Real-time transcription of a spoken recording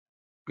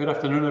Good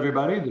afternoon,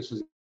 everybody. This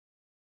is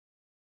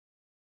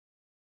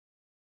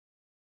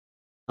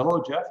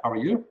Hello, Jeff. How are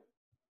you?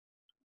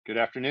 Good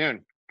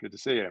afternoon. Good to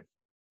see you.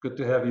 Good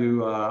to have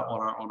you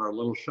on our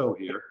little show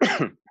here.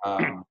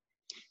 Um,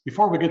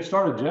 Before we get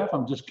started, Jeff,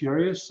 I'm just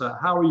curious.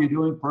 How are you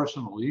doing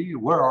personally?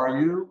 Where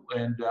are you,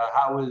 and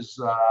how is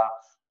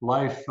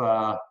life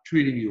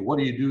treating you? What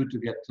do you do to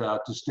get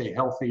to stay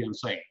healthy and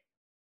sane?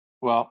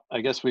 Well,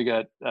 I guess we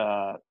got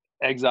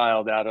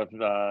exiled out of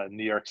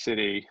New York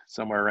City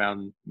somewhere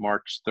around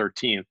March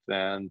 13th,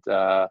 and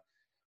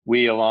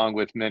we, along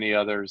with many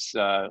others,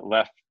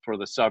 left for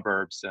the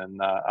suburbs. And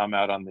I'm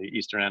out on the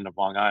eastern end of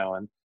Long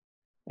Island,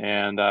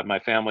 and my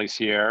family's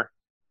here.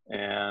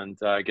 And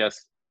I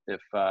guess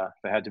if I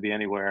had to be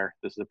anywhere,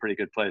 this is a pretty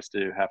good place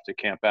to have to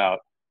camp out.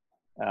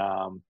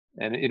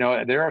 And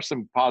there are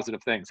some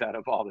positive things out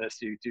of all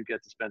this. You do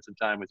get to spend some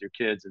time with your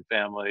kids and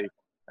family,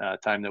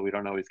 time that we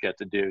don't always get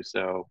to do.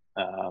 So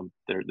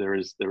there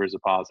is a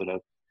positive.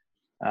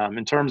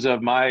 In terms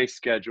of my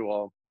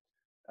schedule,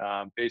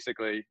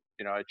 basically,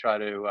 I try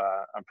to.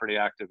 I'm pretty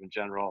active in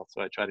general,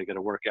 so I try to get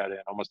a workout in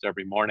almost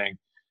every morning,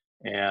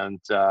 and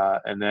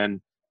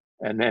then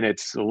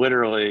it's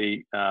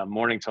literally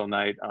morning till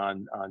night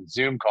on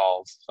Zoom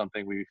calls.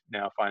 Something we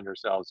now find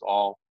ourselves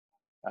all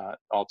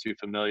too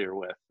familiar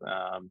with.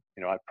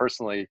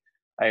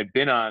 I had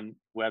been on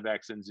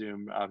WebEx and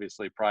Zoom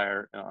obviously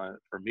prior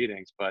for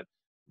meetings, but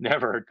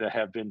never to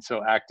have been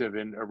so active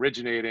in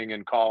originating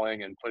and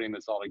calling and putting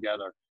this all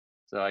together.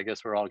 So I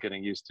guess we're all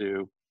getting used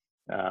to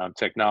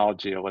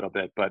technology a little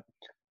bit, but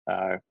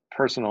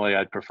personally,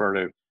 I'd prefer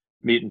to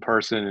meet in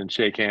person and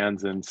shake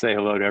hands and say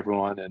hello to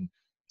everyone and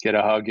get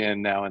a hug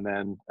in now and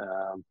then.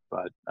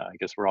 But I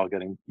guess we're all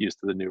getting used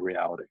to the new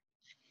reality.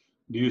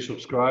 Do you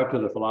subscribe to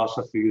the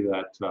philosophy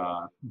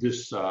that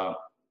this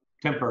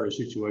temporary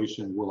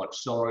situation will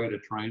accelerate a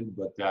trend,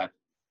 but that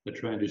the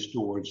trend is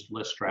towards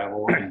less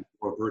travel and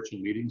more virtual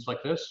meetings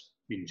like this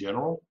in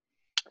general?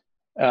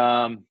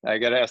 I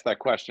got to ask that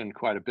question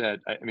quite a bit.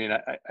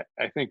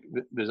 I think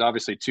there's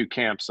obviously two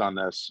camps on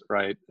this,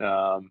 right?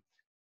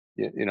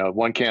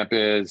 One camp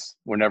is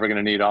we're never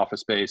going to need office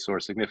space or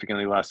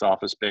significantly less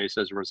office space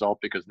as a result,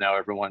 because now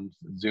everyone's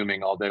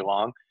Zooming all day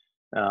long.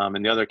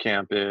 And the other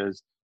camp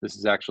is this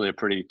is actually a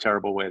pretty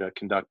terrible way to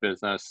conduct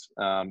business,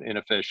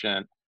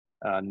 inefficient,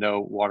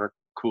 no water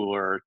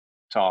cooler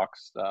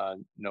talks,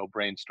 no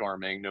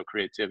brainstorming, no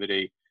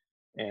creativity,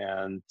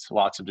 and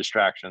lots of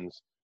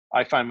distractions.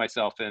 I find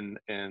myself in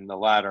the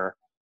latter.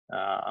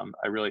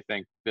 I really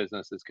think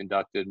business is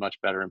conducted much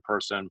better in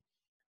person.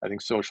 I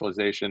think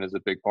socialization is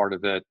a big part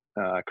of it.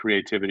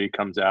 Creativity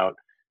comes out.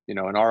 In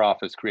our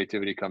office,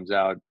 creativity comes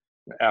out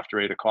after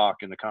 8 o'clock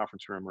in the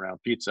conference room around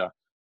pizza.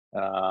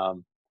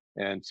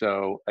 And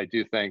so I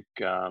do think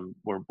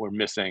we're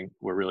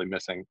really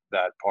missing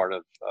that part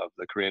of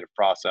the creative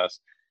process.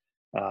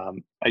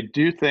 I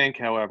do think,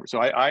 however,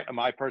 so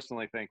I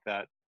personally think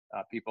that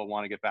people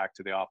want to get back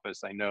to the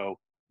office. I know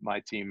my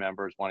team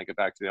members want to get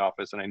back to the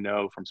office, and I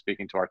know from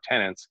speaking to our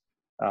tenants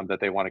that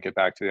they want to get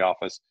back to the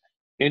office.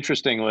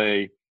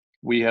 Interestingly,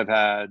 we have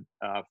had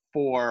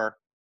 4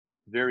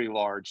 very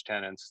large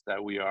tenants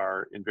that we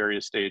are in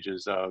various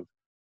stages of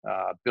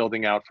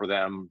building out for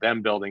them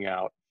building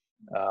out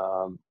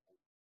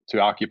to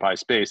occupy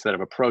space, that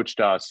have approached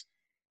us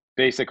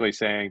basically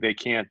saying they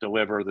can't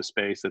deliver the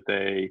space that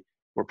they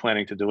were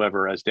planning to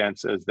deliver as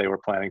dense as they were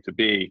planning to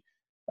be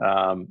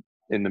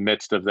in the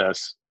midst of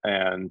this.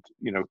 And,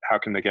 how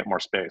can they get more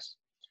space?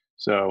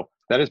 So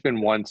that has been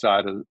one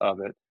side of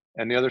it.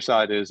 And the other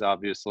side is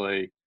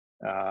obviously,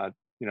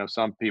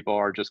 some people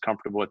are just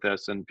comfortable with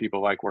this, and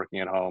people like working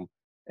at home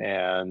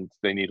and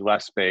they need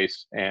less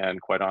space. And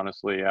quite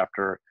honestly,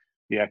 after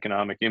the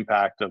economic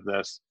impact of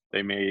this,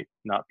 they may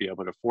not be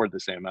able to afford the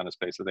same amount of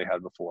space that they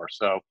had before.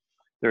 So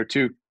there are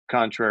two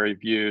contrary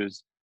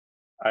views.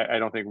 I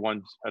don't think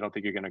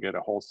you're going to get a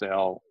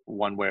wholesale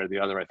one way or the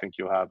other. I think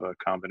you'll have a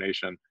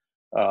combination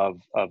of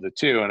the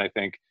two. And I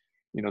think,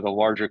 the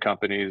larger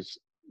companies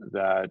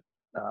that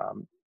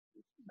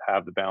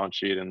have the balance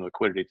sheet and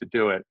liquidity to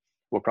do it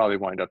will probably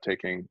wind up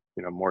taking,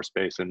 more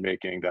space and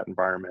making that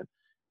environment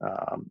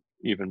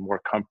even more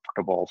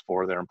comfortable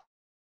for their employees.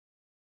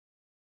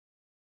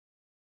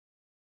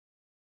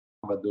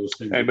 But those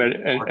things.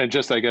 And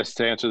just, I guess,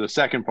 to answer the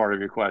second part of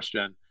your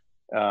question,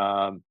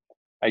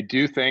 I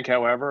do think,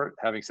 however,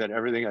 having said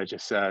everything I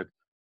just said,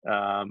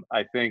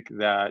 I think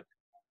that,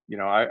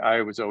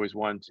 I was always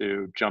one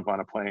to jump on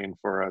a plane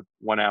for a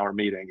 1-hour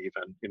meeting,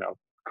 even,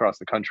 across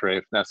the country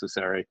if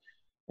necessary,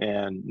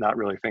 and not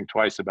really think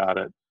twice about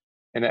it.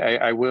 And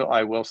I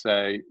will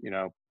say,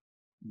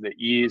 the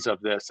ease of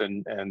this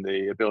and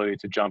the ability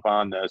to jump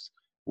on this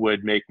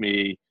would make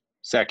me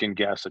second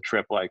guess a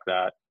trip like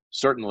that.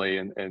 Certainly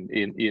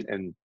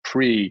in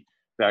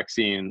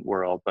pre-vaccine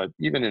world, but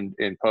even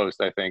in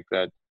post, I think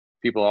that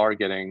people are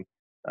getting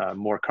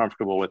more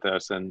comfortable with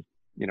this. And,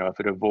 if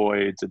it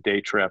avoids a day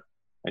trip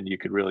and you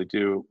could really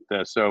do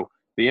this. So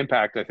the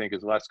impact, I think,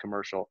 is less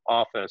commercial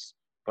office,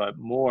 but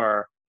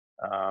more,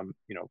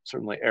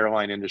 certainly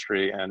airline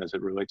industry, and as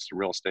it relates to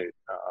real estate,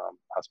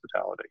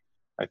 hospitality.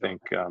 I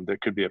think there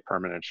could be a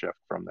permanent shift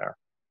from there.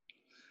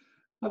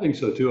 I think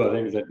so too. I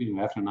think that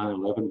after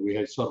 9/11, we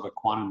had sort of a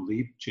quantum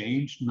leap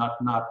change, not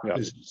Yeah.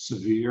 as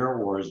severe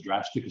or as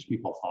drastic as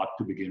people thought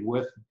to begin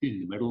with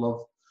in the middle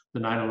of the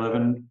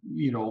 9/11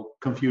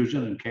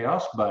 confusion and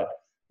chaos, but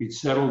it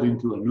settled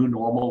into a new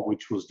normal,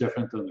 which was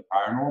different than the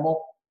prior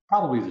normal.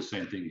 Probably the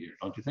same thing here,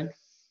 don't you think?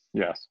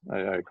 Yes, I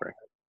agree.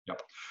 Yeah.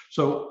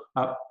 So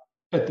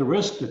at the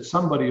risk that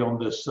somebody on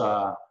this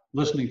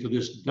listening to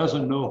this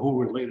doesn't know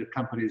who Related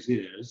Companies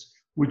is,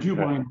 would you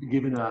mind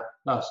giving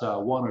us a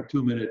 1 or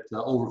 2 minute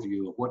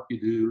overview of what you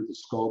do, the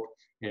scope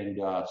and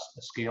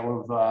scale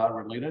of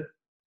Related?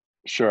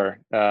 Sure.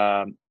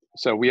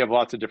 So we have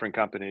lots of different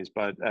companies,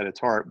 but at its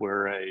heart,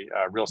 we're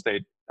a real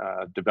estate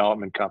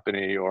development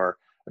company, or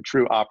a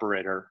true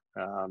operator,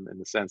 in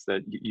the sense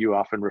that you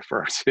often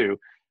refer to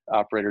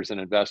operators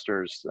and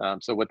investors.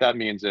 So what that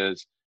means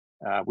is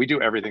we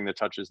do everything that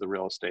touches the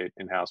real estate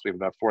in-house. We have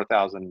about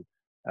 4,000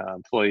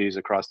 employees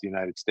across the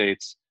United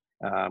States.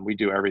 We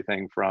do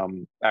everything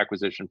from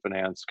acquisition,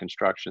 finance,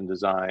 construction,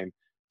 design,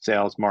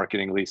 sales,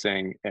 marketing,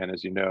 leasing, and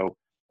as you know,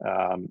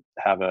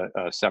 have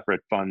a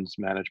separate funds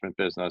management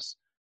business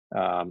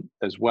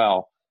as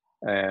well.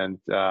 And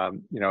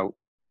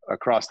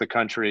across the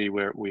country,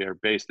 we are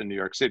based in New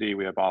York City.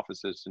 We have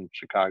offices in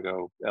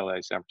Chicago,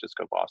 LA, San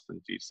Francisco,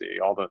 Boston, DC,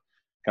 all the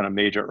kind of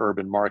major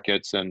urban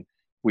markets. And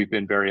we've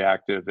been very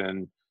active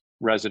in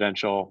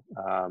residential.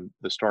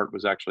 The start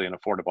was actually in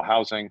affordable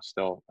housing,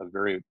 still a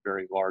very,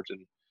 very large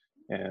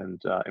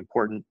and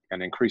important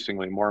and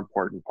increasingly more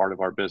important part of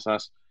our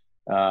business.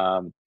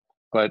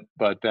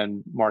 But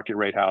then market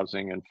rate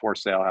housing and for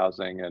sale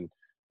housing and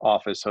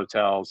office,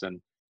 hotels,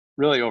 and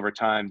really over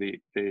time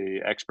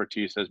the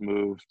expertise has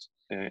moved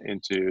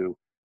into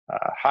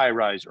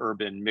high-rise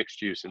urban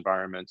mixed-use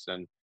environments,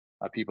 and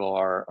people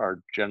are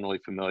generally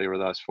familiar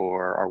with us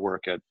for our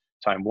work at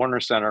Time Warner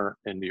Center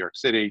in New York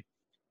City,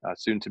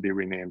 soon to be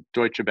renamed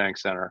Deutsche Bank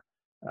Center,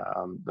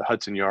 the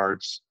Hudson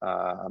Yards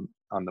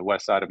on the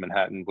west side of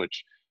Manhattan,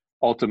 which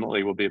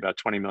ultimately will be about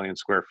 20 million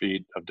square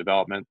feet of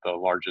development, the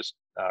largest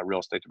real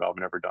estate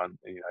development ever done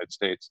in the United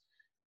States.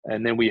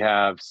 And then we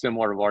have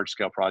similar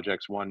large-scale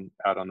projects, one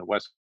out on the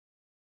west,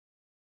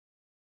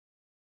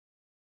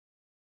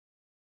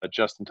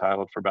 just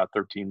entitled for about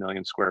 13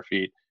 million square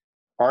feet.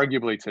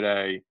 Arguably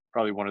today,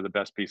 probably one of the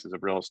best pieces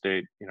of real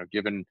estate,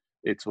 given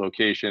its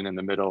location in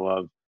the middle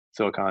of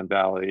Silicon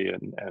Valley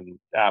and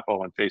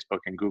Apple and Facebook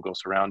and Google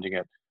surrounding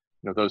it.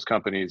 Those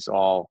companies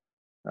all,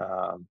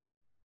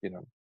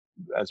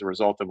 as a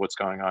result of what's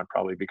going on,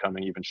 probably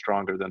becoming even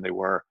stronger than they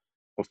were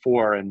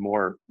before and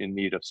more in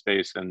need of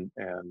space and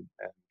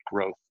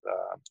growth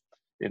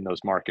in those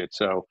markets.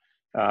 So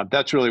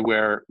that's really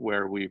where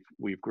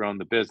we've grown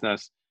the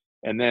business.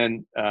 And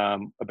then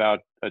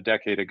about a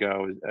decade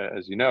ago,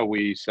 as you know,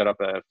 we set up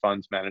a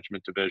funds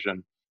management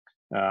division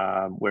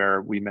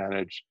where we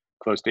manage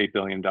close to $8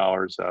 billion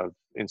of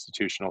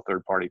institutional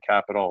third-party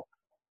capital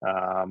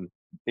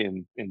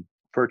in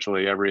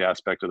virtually every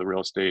aspect of the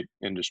real estate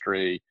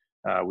industry.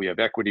 We have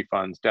equity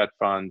funds, debt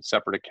funds,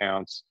 separate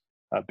accounts,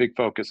 a big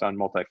focus on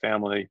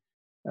multifamily.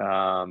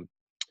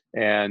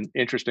 And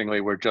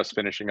interestingly, we're just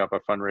finishing up a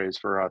fundraise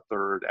for our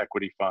third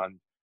equity fund.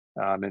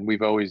 And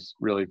we've always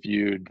really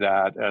viewed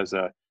that as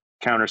a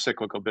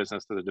counter-cyclical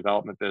business to the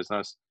development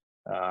business.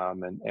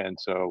 And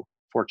so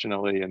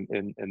fortunately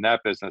in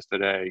that business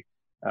today,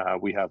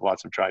 we have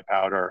lots of dry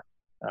powder.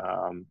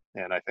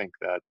 And I think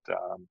that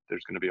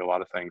there's going to be a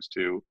lot of things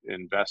to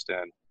invest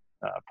in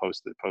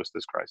post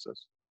this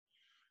crisis.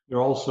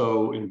 You're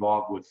also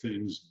involved with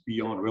things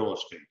beyond real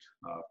estate.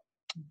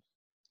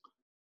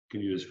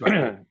 Can you describe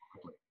that?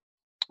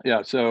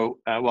 Yeah. So,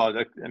 well,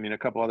 I mean, a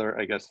couple other,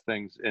 I guess,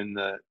 things in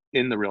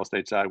the real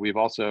estate side. We've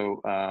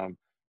also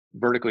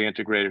vertically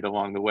integrated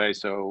along the way.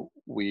 So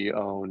we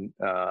own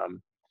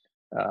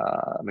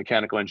a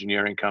mechanical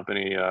engineering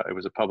company. It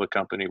was a public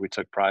company we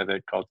took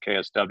private called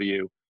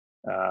KSW.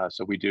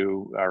 So we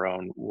do our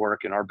own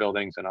work in our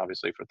buildings and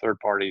obviously for third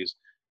parties.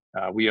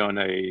 We own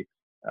a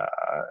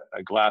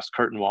glass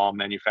curtain wall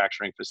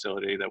manufacturing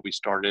facility that we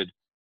started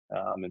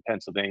in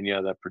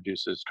Pennsylvania that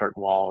produces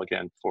curtain wall,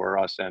 again, for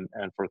us and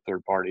for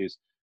third parties.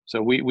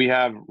 So we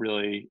have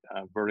really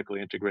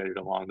vertically integrated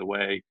along the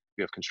way.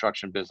 We have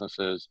construction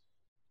businesses,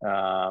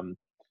 and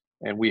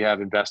we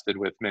have invested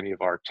with many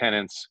of our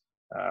tenants.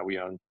 We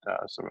own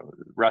some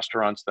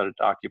restaurants that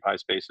occupy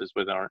spaces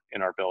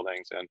in our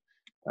buildings,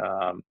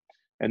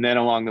 and then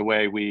along the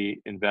way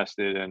we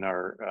invested in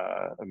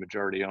a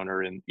majority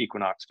owner in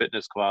Equinox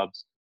Fitness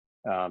Clubs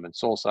and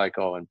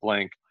SoulCycle and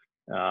Blink.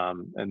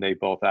 And they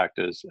both act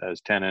as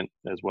tenant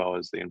as well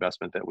as the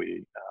investment that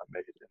we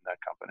made in that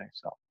company.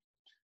 So,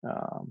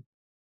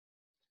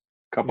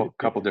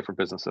 couple different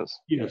businesses.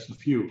 Yes, a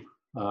few,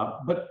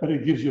 but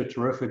it gives you a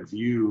terrific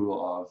view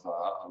of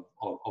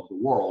the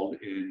world.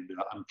 And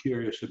I'm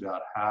curious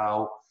about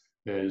how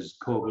has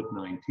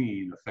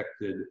COVID-19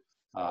 affected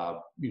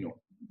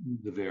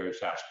the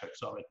various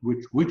aspects of it,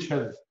 which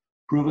have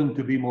proven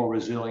to be more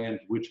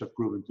resilient, which have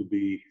proven to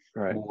be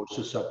more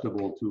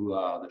susceptible to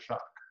the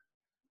shock.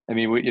 I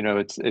mean,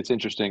 it's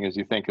interesting as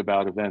you think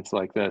about events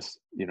like this.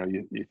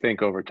 You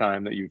think over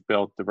time that you've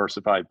built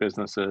diversified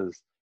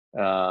businesses,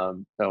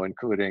 so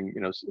including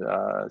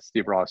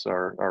Steve Ross,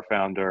 our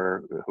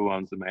founder, who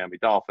owns the Miami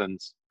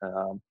Dolphins,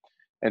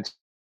 and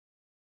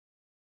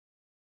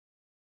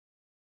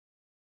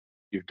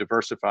you've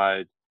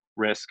diversified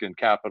risk and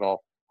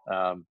capital,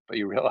 but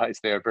you realize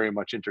they are very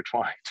much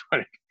intertwined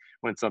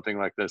when something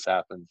like this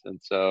happens. And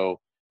so,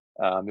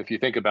 if you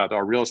think about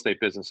our real estate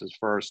businesses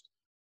first,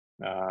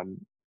 um,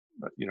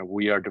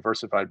 we are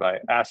diversified by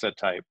asset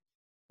type,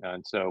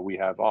 and so we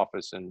have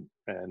office and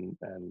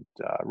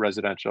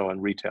residential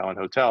and retail and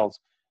hotels.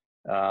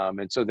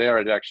 And so there,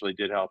 it actually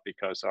did help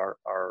because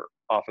our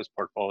office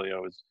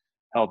portfolio is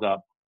held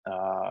up,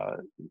 uh,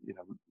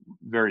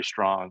 very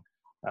strong.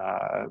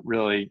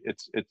 Really,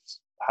 it's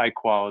high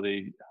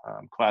quality,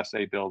 Class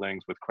A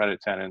buildings with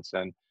credit tenants,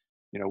 and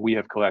we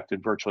have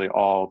collected virtually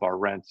all of our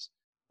rents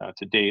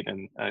to date,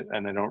 and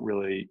I don't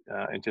really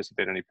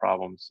anticipate any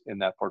problems in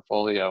that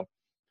portfolio.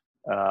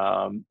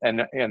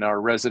 And in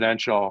our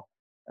residential,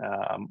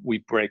 we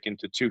break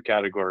into two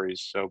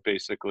categories. So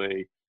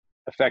basically,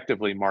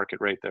 effectively market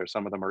rate there.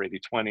 Some of them are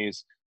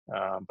 80/20s,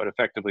 but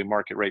effectively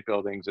market rate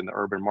buildings in the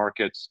urban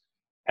markets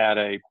at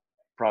a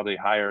probably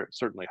higher,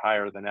 certainly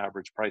higher than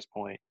average price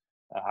point,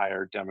 a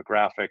higher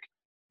demographic.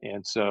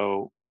 And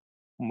so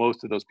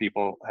most of those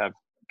people have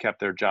kept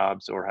their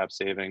jobs or have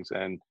savings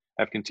and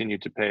have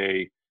continued to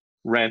pay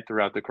rent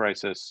throughout the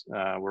crisis.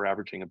 We're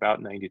averaging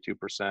about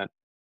 92%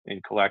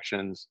 in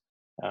collections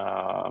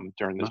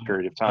during this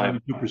period of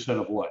time.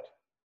 92% of what?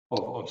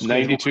 Of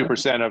scheduled rent?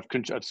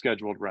 92% of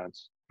scheduled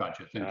rents.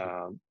 Gotcha. Thank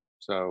you.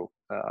 So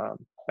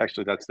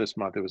actually, that's this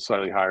month. It was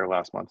slightly higher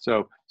last month.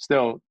 So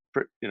still,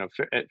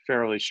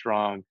 fairly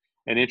strong.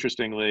 And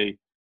interestingly,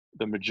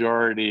 the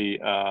majority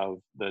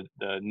of the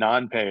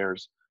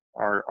non-payers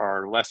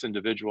are less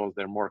individuals.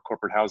 They're more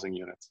corporate housing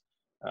units.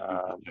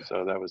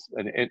 So that was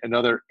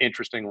another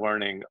interesting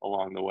learning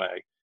along the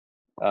way.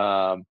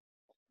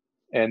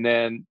 And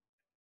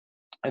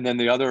then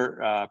the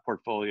other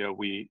portfolio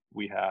we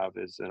have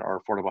is in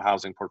our affordable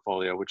housing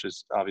portfolio, which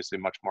is obviously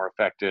much more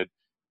affected.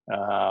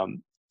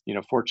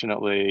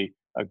 Fortunately,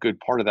 a good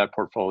part of that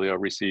portfolio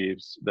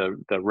receives the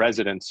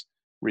residents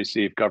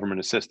receive government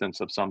assistance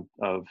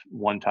of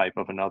one type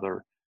of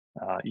another,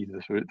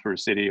 either through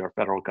city or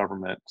federal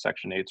government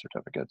Section 8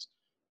 certificates.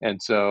 And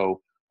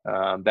so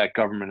that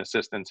government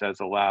assistance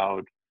has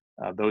allowed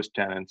those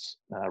tenants,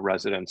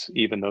 residents,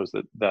 even those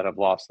that have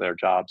lost their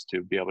jobs,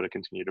 to be able to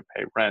continue to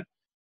pay rent.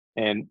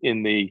 And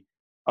in the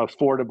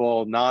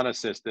affordable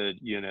non-assisted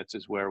units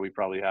is where we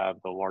probably have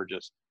the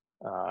largest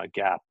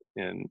gap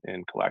in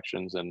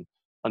collections, and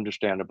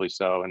understandably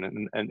so.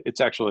 And it's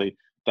actually,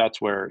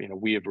 that's where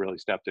we have really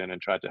stepped in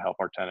and tried to help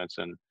our tenants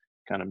and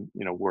kind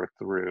of work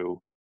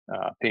through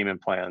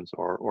payment plans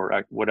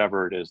or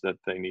whatever it is that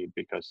they need,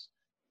 because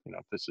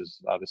this is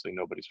obviously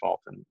nobody's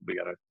fault, and we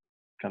got to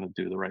kind of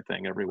do the right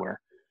thing everywhere.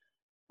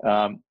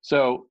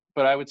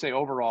 But I would say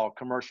overall,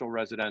 commercial,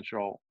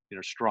 residential,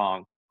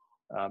 strong.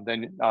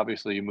 Then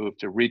obviously you move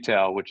to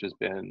retail, which has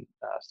been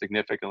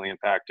significantly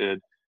impacted.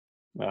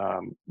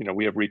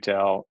 We have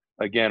retail,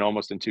 again,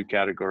 almost in two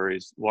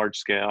categories: large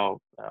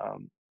scale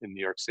in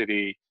New York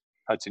City,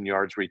 Hudson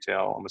Yards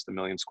retail, almost 1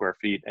 million square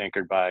feet,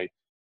 anchored by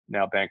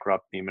now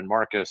bankrupt Neiman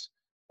Marcus,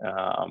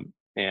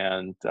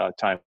 and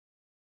Time.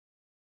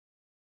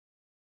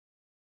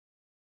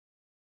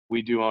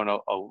 We do own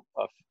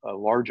a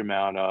large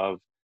amount of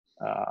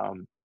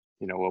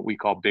what we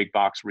call big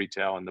box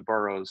retail in the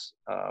boroughs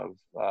of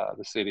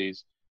the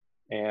cities.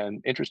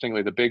 And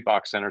interestingly, the big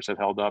box centers have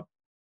held up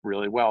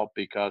really well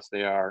because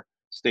they are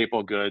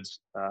staple goods.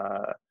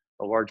 A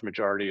large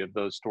majority of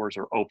those stores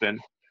are open,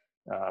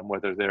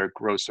 whether they're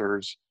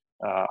grocers,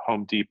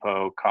 Home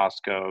Depot,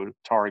 Costco,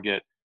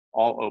 Target,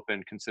 all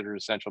open, considered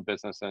essential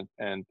business,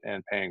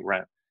 and paying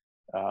rent.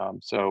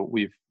 So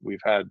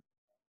we've had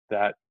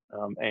that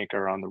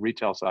anchor on the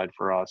retail side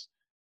for us.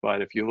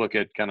 But if you look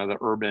at kind of the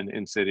urban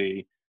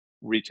in-city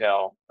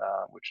retail,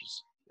 which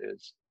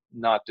is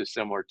not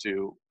dissimilar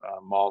to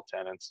mall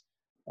tenants,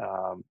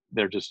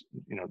 they're just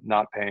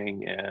not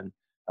paying, and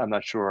I'm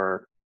not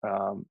sure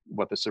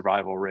what the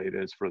survival rate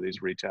is for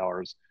these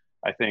retailers.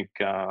 I think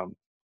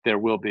there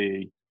will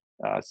be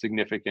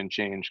significant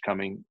change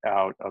coming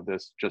out of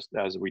this, just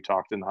as we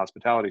talked in the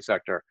hospitality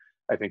sector.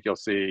 I think you'll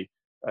see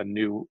a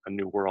new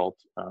world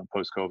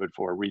post-COVID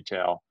for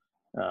retail,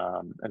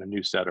 and a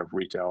new set of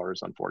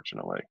retailers,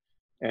 unfortunately.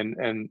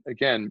 And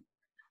again,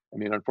 I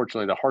mean,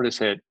 unfortunately, the hardest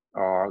hit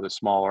are the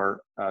smaller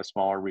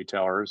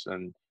retailers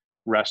and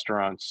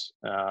restaurants,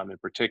 in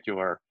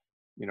particular,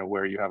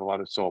 where you have a lot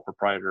of sole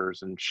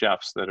proprietors and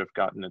chefs that have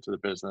gotten into the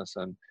business,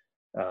 and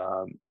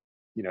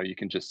you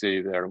can just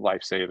see their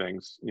life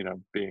savings,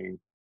 being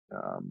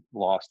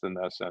lost in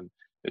this, and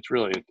it's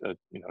really a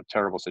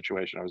terrible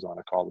situation. I was on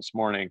a call this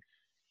morning,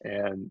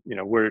 and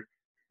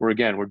we're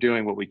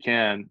doing what we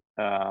can,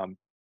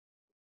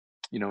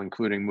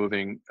 including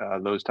moving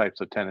those types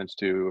of tenants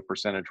to a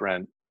percentage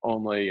rent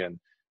only, and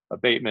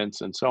abatements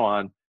and so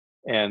on.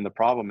 And the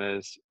problem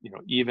is,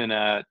 even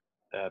at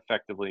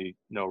effectively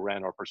no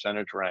rent or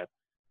percentage rent,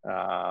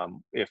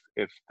 if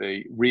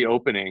the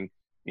reopening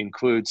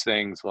includes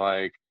things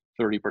like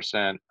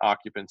 30%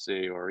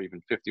 occupancy or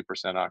even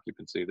 50%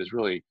 occupancy,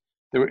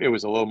 it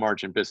was a low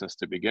margin business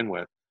to begin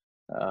with.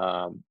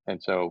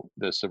 And so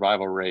the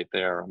survival rate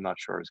there, I'm not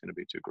sure is going to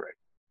be too great.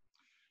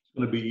 It's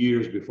going to be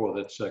years before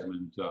that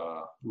segment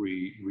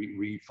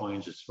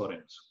finds its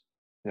footings.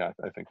 Yeah,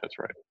 I think that's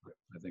right.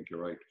 I think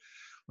you're right.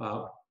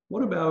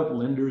 What about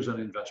lenders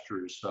and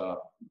investors?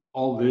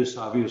 All this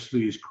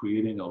obviously is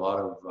creating a lot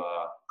of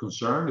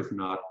concern, if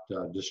not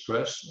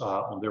distress,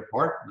 on their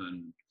part.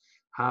 And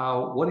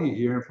what are you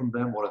hearing from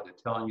them? What are they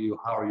telling you?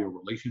 How are your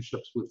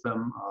relationships with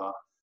them?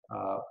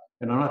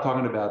 And I'm not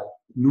talking about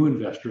new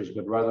investors,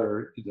 but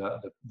rather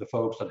the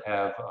folks that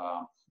have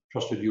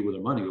trusted you with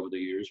their money over the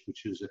years,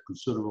 which is a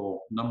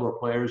considerable number of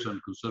players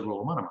and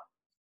considerable amount of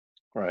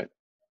money. Right.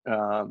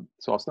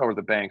 So I'll start with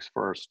the banks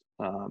first.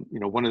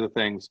 One of the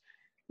things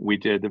we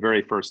did, the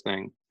very first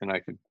thing, and I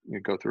could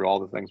go through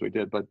all the things we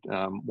did, but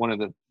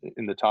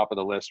in the top of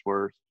the list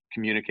were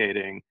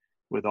communicating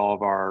with all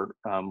of our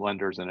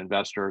lenders and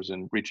investors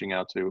and reaching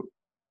out to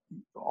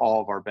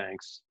all of our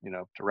banks,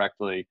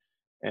 directly.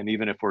 And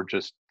even if we're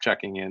just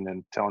checking in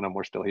and telling them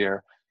we're still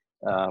here,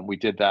 we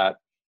did that.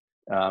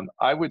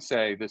 I would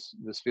say this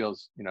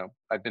feels,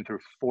 I've been through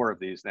 4 of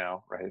these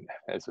now, right?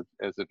 As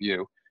of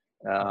you.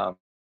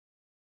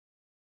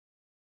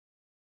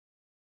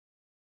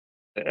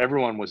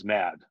 Everyone was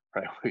mad,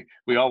 right?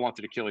 We all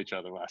wanted to kill each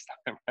other last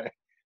time, right?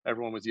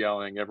 Everyone was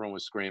yelling, everyone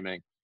was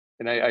screaming.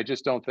 And I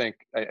just don't think,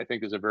 I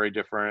think there's a very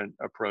different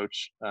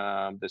approach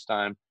this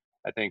time.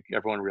 I think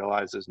everyone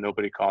realizes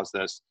nobody caused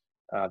this.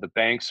 The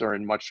banks are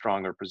in much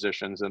stronger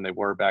positions than they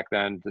were back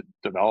then. The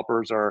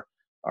developers are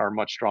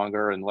much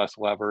stronger and less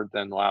levered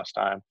than last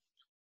time.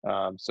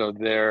 So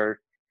there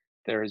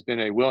has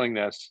been a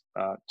willingness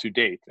to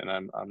date, and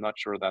I'm not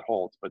sure that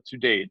holds, but to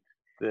date,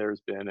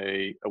 there's been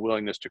a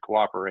willingness to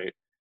cooperate.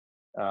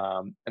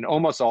 And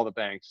almost all the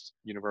banks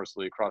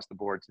universally across the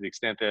board, to the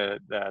extent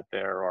that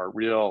there are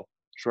real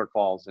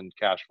shortfalls in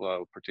cash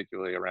flow,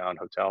 particularly around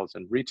hotels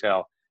and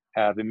retail,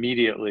 have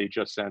immediately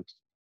just sent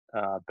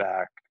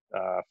back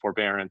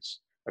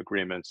forbearance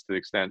agreements to the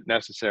extent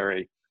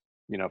necessary,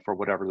 for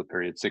whatever the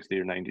period, 60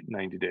 or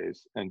 90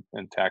 days, and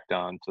tacked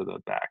on to the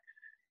back,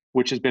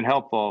 which has been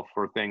helpful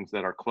for things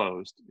that are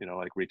closed,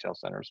 like retail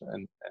centers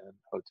and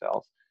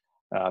hotels.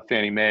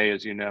 Fannie Mae,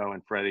 as you know,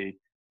 and Freddie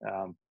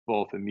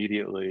both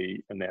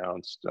immediately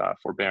announced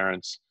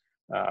forbearance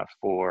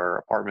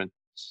for apartments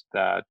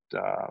that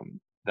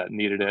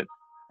needed it.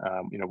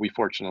 We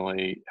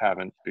fortunately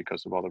haven't,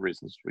 because of all the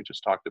reasons we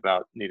just talked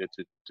about, needed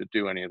to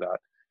do any of that.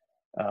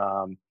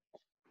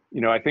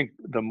 I think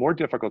the more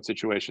difficult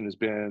situation has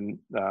been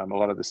a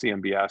lot of the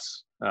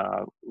CMBS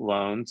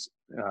loans,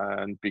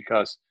 and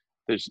because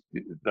there's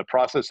the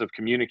process of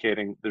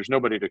communicating, there's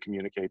nobody to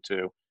communicate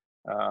to.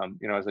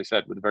 As I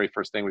said, with the very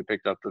first thing, we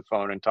picked up the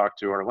phone and talked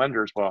to our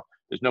lenders. Well,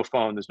 there's no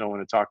phone, there's no one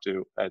to talk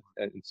to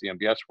in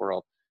CMBS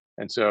world.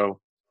 And so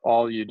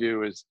all you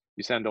do is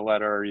you send a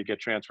letter, you get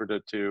transferred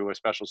to a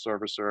special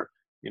servicer,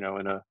 in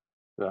a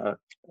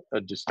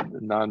just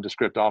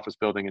nondescript office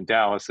building in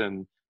Dallas,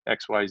 and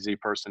XYZ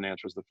person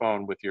answers the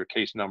phone with your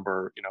case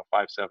number,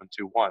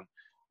 5721.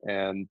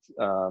 And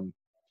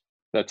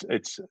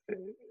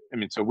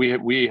so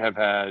we have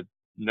had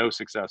no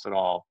success at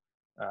all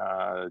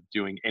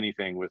doing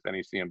anything with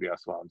any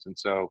CMBS loans. And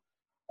so,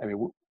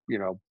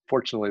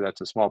 fortunately,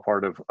 that's a small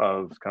part of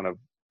kind of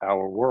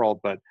our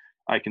world, but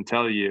I can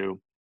tell you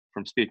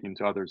from speaking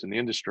to others in the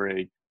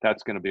industry,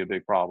 that's going to be a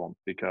big problem,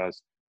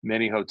 because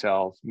many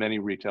hotels, many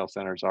retail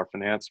centers are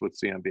financed with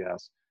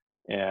CMBS.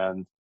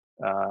 And,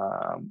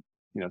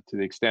 to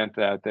the extent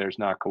that there's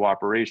not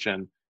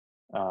cooperation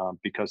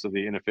because of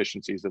the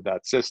inefficiencies of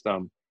that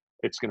system,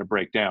 it's going to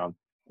break down.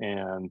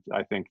 And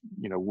I think,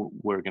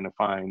 we're going to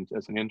find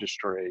as an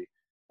industry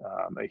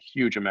a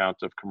huge amount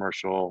of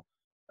commercial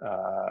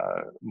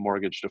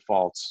mortgage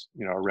defaults,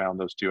 around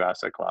those 2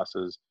 asset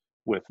classes,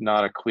 with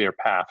not a clear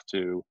path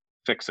to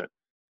fix it.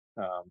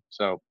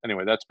 So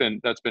anyway, that's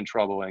been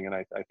troubling, and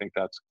I think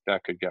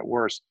that could get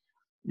worse.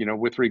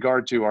 With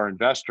regard to our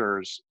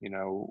investors,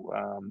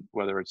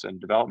 whether it's in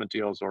development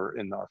deals or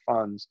in our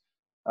funds,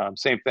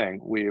 same thing.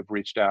 We have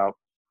reached out,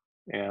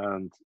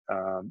 and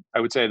I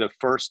would say the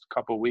first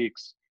couple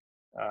weeks,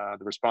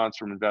 the response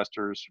from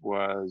investors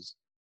was,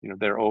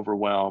 they're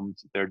overwhelmed.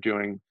 They're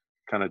doing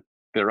kind of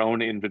their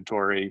own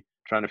inventory,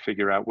 trying to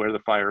figure out where the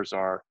fires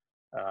are.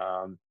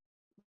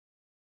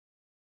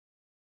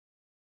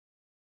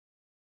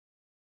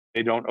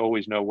 They don't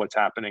always know what's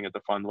happening at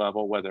the fund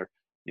level, whether,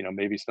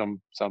 maybe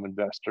some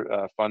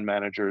investor fund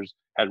managers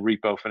had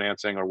repo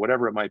financing or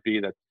whatever it might be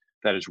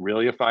that is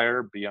really a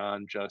fire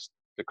beyond just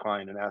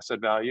decline in asset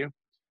value.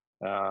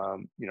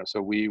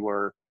 So we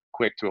were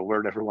quick to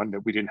alert everyone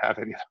that we didn't have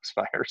any of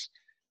those fires.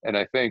 And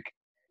I think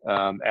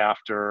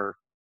after,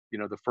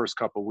 the first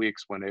couple of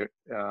weeks, when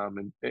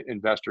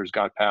investors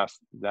got past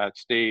that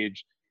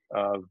stage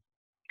of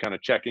kind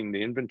of checking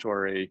the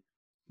inventory,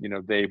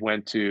 they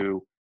went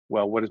to,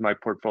 well, what does my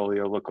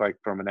portfolio look like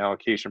from an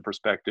allocation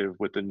perspective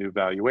with the new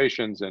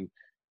valuations?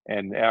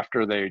 And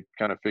after they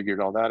kind of figured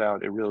all that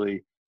out, it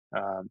really,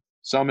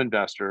 some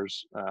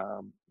investors,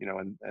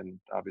 and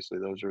obviously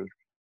those are,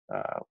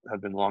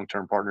 have been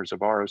long-term partners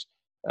of ours,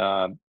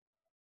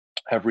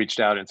 have reached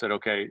out and said,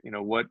 okay,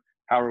 what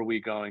are we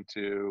going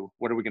to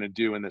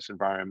do in this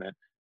environment?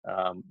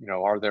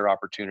 Are there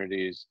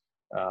opportunities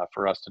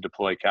for us to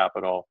deploy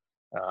capital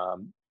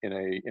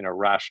in a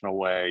rational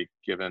way,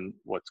 given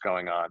what's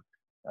going on?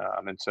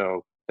 And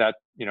so that,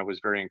 was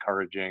very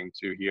encouraging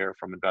to hear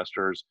from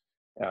investors,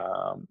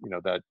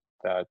 that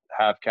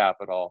have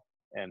capital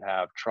and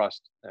have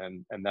trust.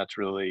 And that's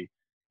really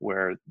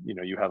where,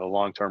 you have a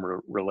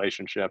long-term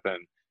relationship, and,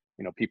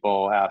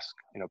 people ask,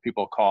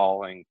 people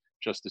calling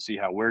just to see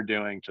how we're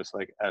doing, just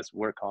like as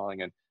we're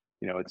calling. And,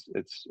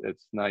 it's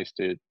nice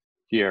to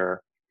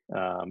hear,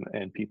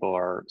 and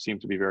people seem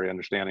to be very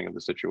understanding of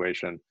the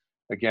situation.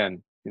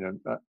 Again,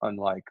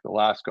 unlike the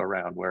last go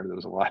round where there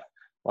was a lot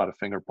of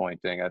finger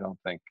pointing, I don't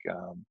think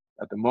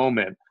at the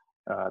moment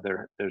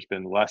there's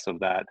been less of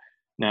that.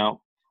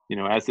 Now,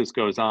 as this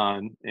goes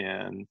on,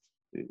 and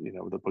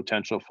the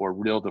potential for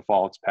real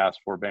defaults past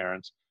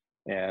forbearance,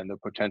 and the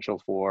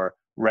potential for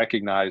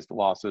recognized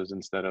losses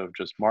instead of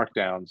just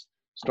markdowns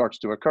starts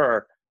to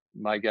occur,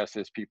 my guess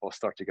is people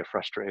start to get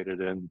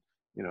frustrated, and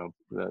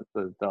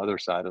the other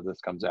side of this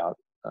comes out.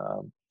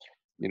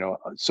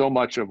 So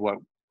much of what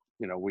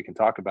we can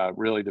talk about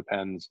really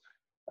depends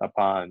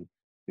upon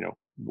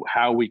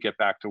how we get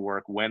back to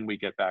work, when we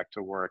get back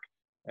to work,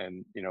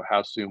 and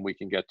how soon we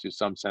can get to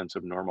some sense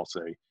of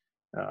normalcy.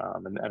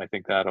 And I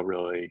think that'll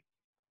really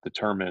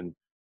determine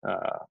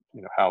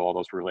how all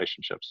those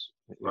relationships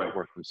Right.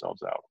 work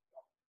themselves out.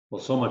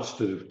 Well, so much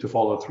to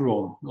follow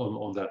through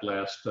on that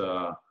last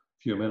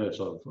few minutes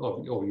of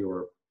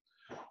your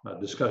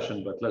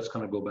discussion, but let's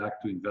kind of go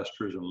back to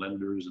investors and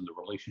lenders and the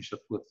relationship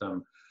with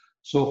them.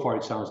 So far,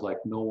 it sounds like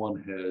no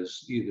one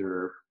has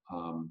either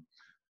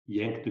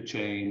yanked the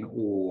chain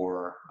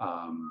or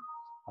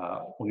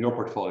on your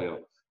portfolio.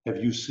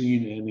 Have you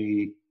seen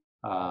any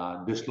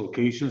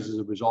dislocations as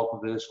a result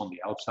of this on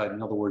the outside?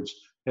 In other words,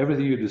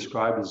 everything you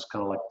described is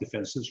kind of like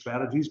defensive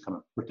strategies, kind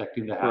of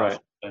protecting the house, Right.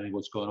 understanding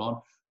what's going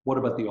on. What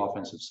about the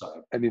offensive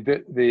side? I mean,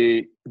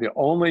 the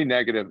only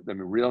negative,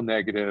 real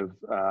negative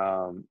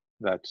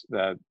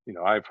that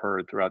I've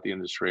heard throughout the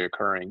industry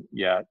occurring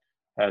yet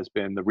has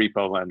been the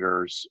repo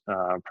lenders,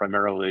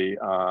 primarily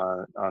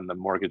on the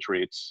mortgage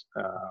REITs.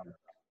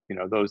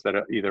 Those that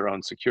either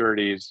own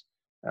securities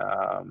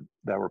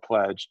that were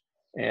pledged,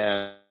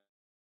 and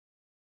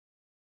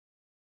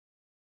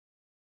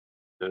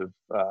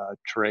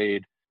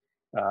trade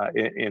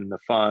in the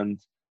fund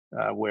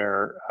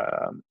where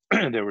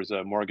there was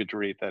a mortgage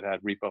REIT that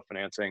had repo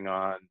financing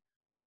on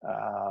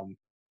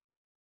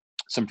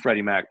some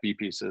Freddie Mac B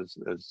pieces,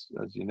 as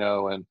you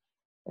know,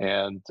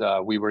 and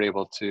we were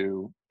able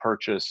to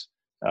purchase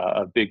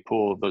a big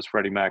pool of those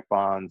Freddie Mac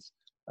bonds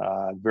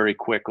very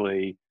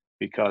quickly,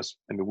 because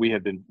we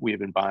had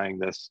been buying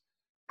this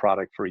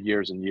product for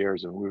years and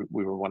years, and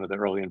we were one of the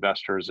early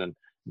investors and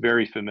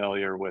very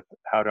familiar with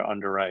how to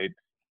underwrite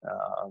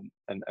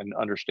and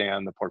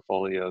understand the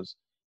portfolios.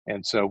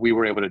 And so we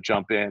were able to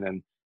jump in,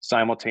 and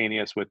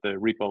simultaneous with the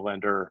repo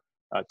lender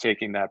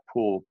taking that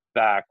pool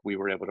back, we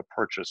were able to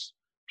purchase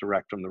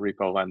direct from the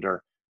repo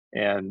lender.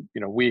 And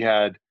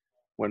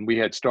when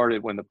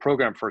the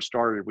program first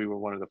started, we were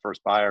one of the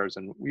first buyers,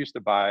 and we used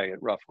to buy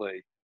at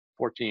roughly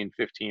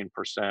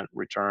 14-15%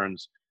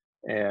 returns.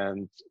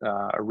 And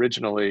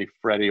originally,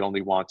 Freddie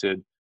only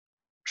wanted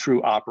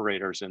true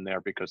operators in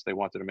there because they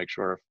wanted to make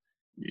sure if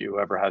you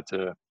ever had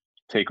to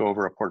take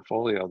over a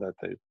portfolio that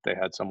they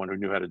had someone who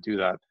knew how to do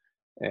that.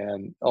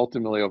 And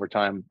ultimately, over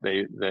time,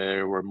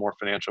 there were more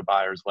financial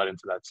buyers led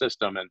into that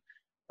system, and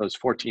those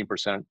 14%,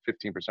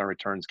 15%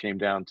 returns came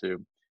down to,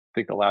 I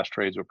think the last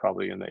trades were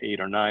probably in the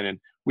 8 or 9, and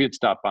we had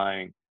stopped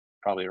buying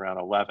probably around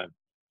 11.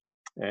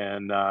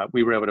 And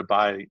we were able to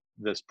buy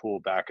this pool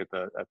back at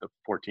the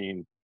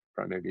 14,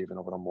 probably maybe even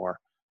a little more,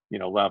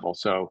 level.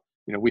 So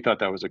we thought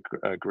that was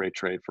a great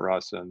trade for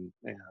us,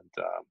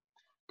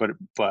 but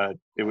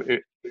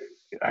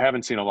I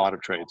haven't seen a lot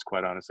of trades,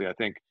 quite honestly. I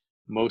think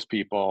most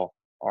people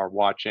are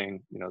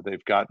watching.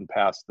 They've gotten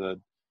past the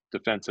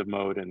defensive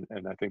mode, and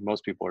I think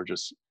most people are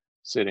just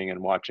sitting and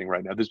watching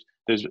right now.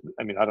 There's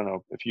I don't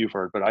know if you've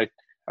heard, but I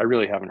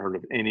really haven't heard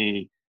of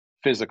any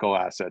physical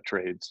asset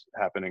trades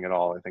happening at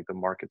all. I think the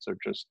markets are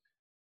just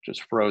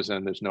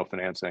frozen. There's no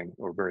financing,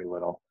 or very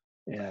little,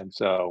 and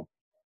so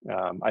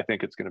I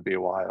think it's going to be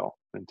a while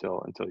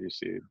until you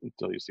see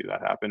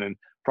that happen. And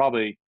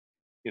probably,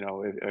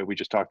 we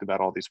just talked about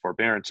all these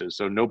forbearances,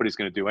 so nobody's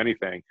going to do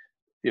anything,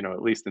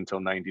 at least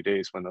until 90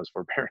 days when those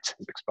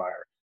forbearances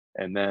expire,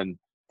 and then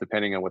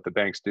depending on what the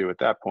banks do at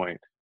that point,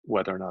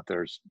 whether or not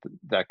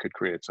that could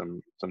create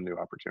some new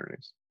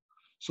opportunities.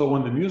 So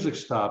when the music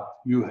stopped,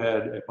 you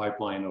had a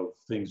pipeline of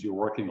things you're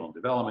working on: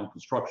 development,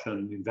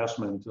 construction,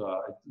 investment,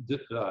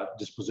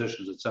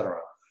 dispositions, et cetera.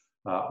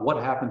 What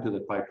happened to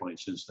the pipeline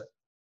since then?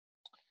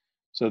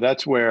 So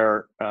that's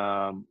where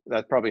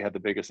that probably had the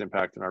biggest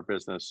impact in our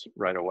business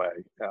right away.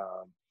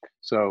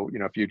 So,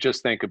 if you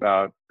just think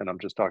about, and I'm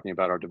just talking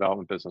about our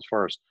development business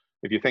first,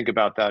 if you think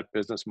about that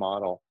business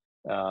model,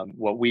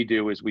 what we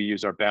do is we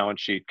use our balance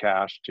sheet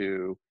cash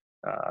to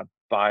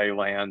buy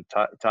land,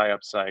 tie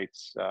up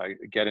sites,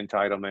 get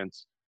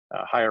entitlements,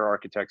 hire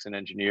architects and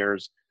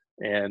engineers,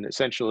 and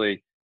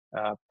essentially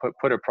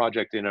put a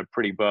project in a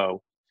pretty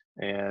bow.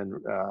 And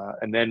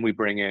then we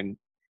bring in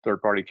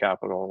third-party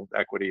capital,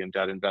 equity, and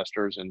debt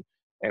investors,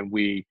 and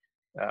we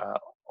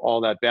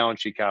all that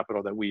balance sheet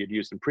capital that we had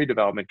used in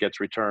pre-development gets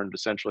returned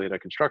essentially at a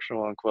construction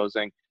loan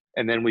closing,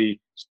 and then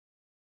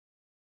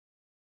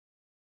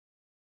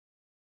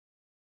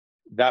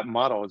that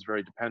model is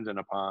very dependent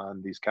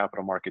upon these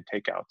capital market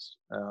takeouts,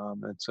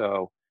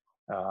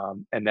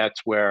 and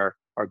that's where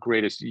our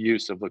greatest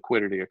use of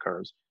liquidity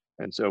occurs.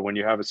 And so when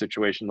you have a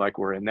situation like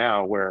we're in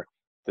now, where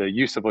the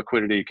use of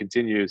liquidity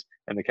continues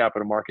and the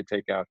capital market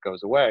takeout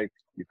goes away,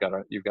 you've got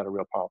a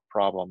real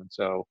problem. And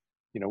so,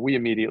 we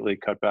immediately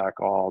cut back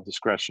all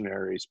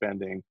discretionary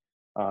spending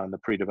on the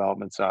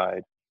pre-development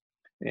side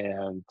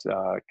and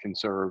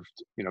conserving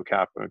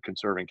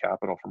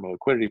capital from a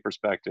liquidity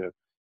perspective.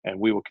 And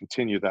we will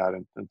continue that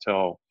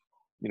until,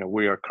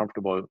 we are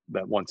comfortable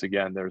that once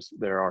again,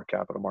 there are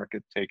capital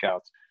market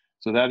takeouts.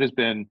 So that has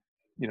been,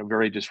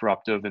 very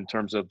disruptive in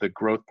terms of the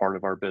growth part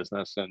of our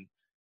business. And,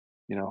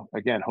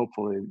 again,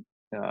 hopefully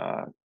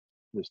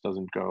this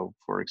doesn't go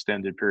for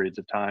extended periods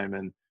of time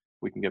and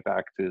we can get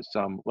back to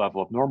some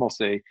level of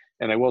normalcy.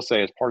 And I will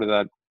say, as part of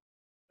that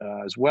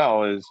as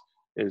well,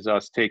 is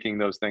us taking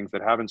those things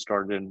that haven't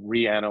started and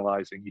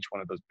reanalyzing each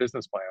one of those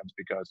business plans,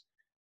 because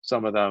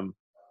some of them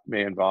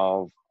may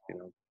involve,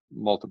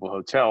 multiple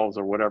hotels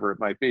or whatever it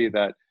might be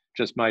that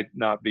just might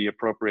not be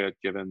appropriate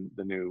given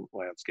the new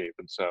landscape.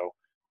 And so,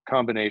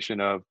 combination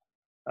of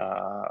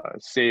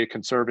say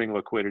conserving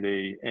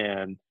liquidity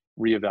and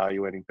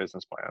reevaluating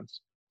business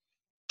plans.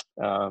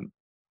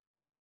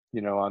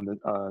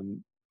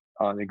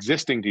 On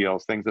existing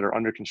deals, things that are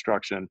under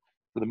construction,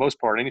 for the most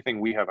part,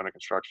 anything we have under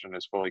construction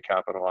is fully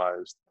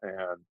capitalized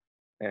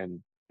and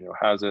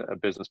has a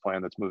business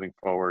plan that's moving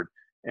forward,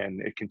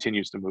 and it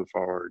continues to move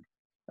forward.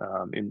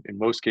 In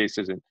most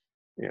cases,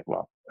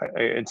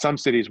 in some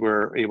cities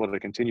we're able to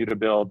continue to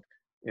build.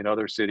 In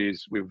other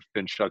cities, we've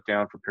been shut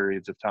down for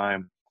periods of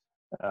time.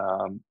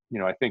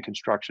 I think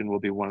construction will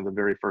be one of the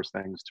very first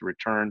things to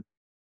return,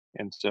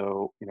 and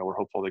so we're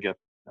hopeful to get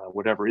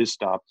whatever is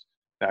stopped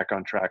back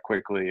on track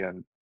quickly.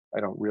 And I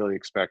don't really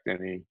expect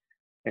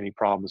any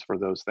problems for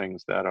those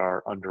things that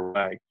are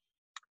underway.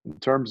 In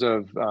terms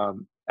of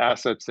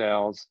asset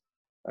sales,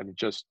 I mean,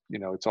 just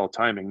it's all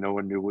timing. No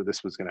one knew where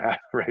this was going to happen,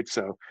 right?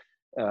 So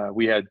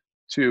we had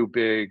two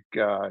big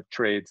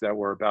trades that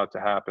were about to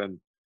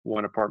happen: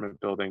 one apartment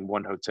building,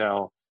 one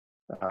hotel.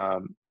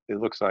 It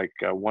looks like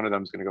one of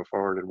them is going to go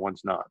forward and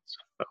one's not.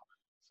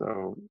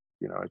 So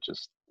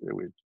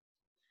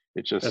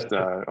it's just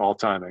all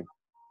timing.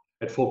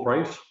 At full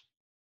price?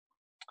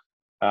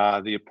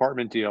 The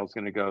apartment deal is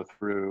going to go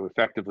through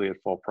effectively at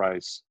full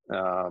price,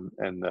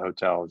 and the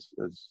hotel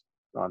is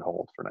on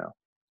hold for now.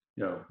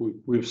 Yeah,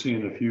 we've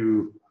seen a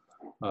few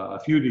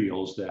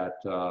deals that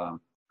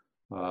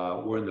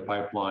were in the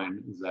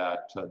pipeline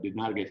that did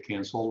not get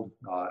canceled,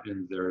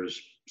 and there's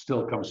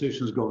still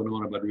conversations going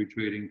on about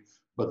retrading,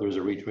 but there's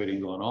a retrading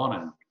going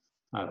on,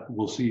 and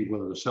we'll see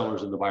whether the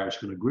sellers and the buyers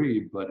can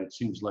agree. But it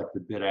seems like the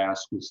bid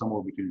ask is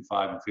somewhere between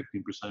 5 and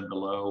 15%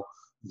 below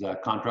the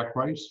contract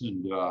price,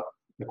 and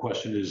the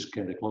question is,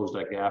 can they close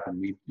that gap and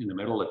meet in the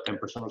middle at 10%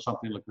 or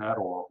something like that,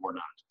 or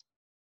not?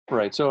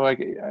 Right. So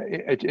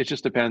it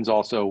just depends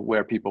also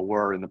where people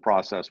were in the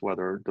process,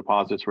 whether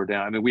deposits were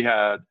down. I mean, we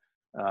had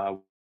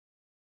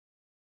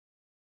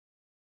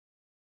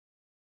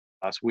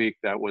last week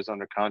that was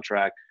under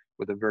contract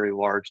with a very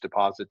large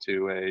deposit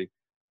to a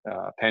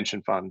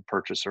pension fund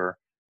purchaser,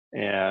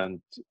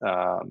 and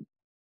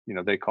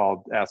they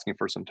called asking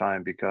for some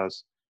time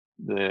because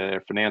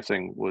their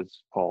financing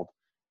was pulled,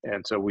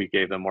 and so we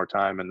gave them more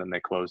time, and then they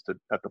closed it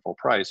at the full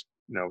price.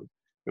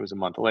 It was a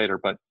month later,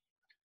 but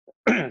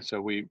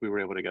so we were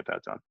able to get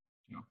that done.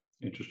 Yeah,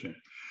 interesting.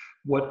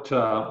 What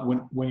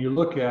when you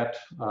look at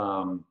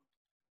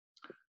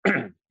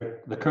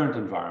the current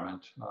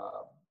environment,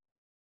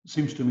 it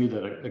seems to me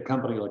that a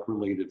company like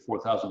Related,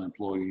 4,000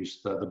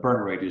 employees, the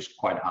burn rate is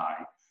quite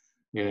high,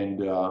 and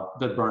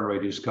that burn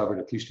rate is covered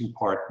at least in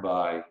part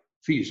by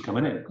fees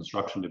coming in,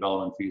 construction,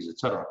 development fees,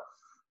 etc.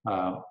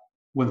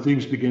 When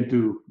things begin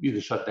to either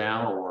shut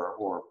down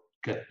or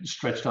get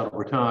stretched out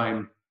over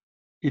time,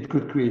 it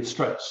could create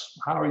stress.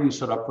 How are you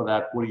set up for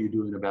that? What are you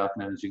doing about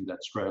managing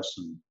that stress,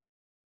 and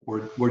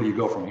where do you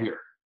go from here?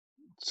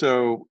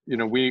 So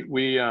we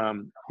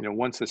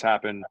once this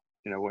happened,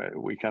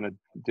 we kind of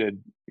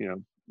did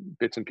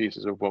bits and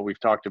pieces of what we've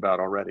talked about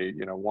already.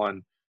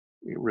 One,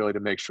 really to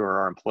make sure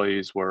our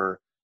employees were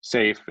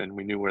safe and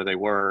we knew where they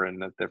were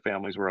and that their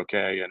families were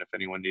okay, and if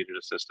anyone needed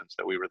assistance,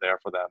 that we were there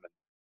for them. And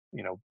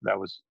that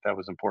was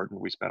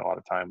important. We spent a lot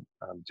of time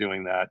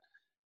doing that.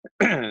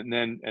 and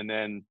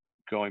then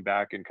going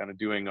back and kind of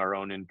doing our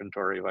own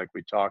inventory like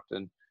we talked,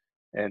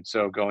 and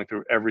so going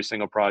through every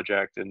single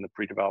project and the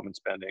pre-development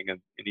spending and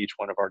in each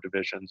one of our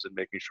divisions and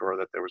making sure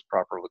that there was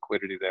proper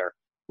liquidity there.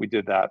 We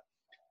did that.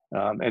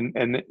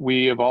 And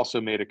we have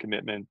also made a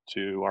commitment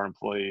to our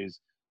employees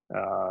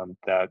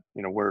that,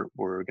 you know,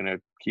 we're going to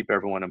keep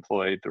everyone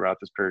employed throughout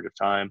this period of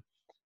time.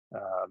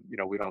 You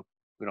know, we don't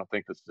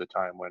think this is a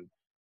time when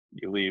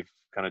you leave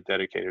kind of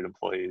dedicated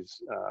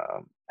employees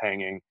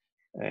hanging.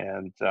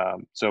 And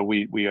so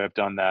we have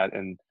done that,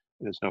 and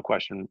there's no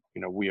question,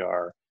 you know, we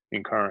are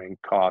incurring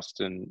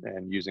costs and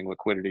using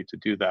liquidity to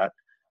do that.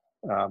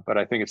 But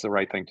I think it's the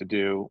right thing to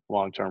do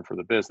long term for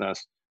the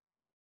business.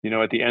 You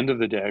know, at the end of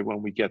the day,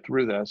 when we get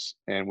through this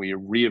and we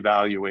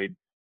reevaluate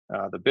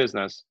the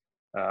business,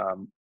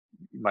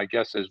 my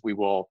guess is we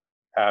will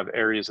have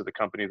areas of the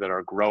company that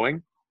are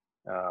growing.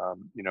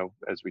 You know,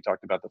 as we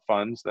talked about the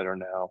funds that are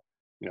now,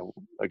 you know,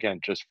 again,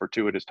 just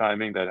fortuitous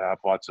timing, that have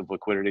lots of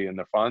liquidity in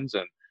their funds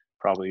and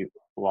probably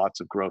lots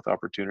of growth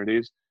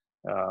opportunities.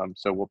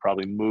 So we'll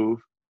probably move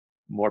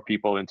more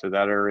people into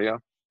that area.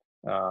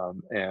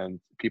 And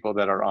people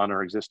that are on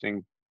our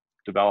existing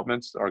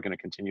developments are going to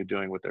continue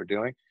doing what they're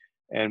doing.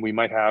 And we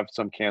might have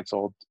some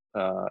canceled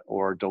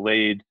or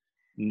delayed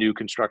new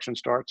construction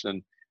starts.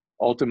 And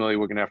ultimately,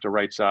 we're going to have to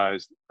right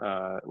size.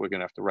 We're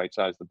going to have to right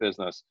size the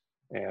business.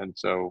 And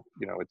so,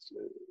 you know,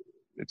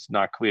 it's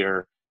not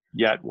clear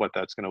yet what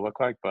that's going to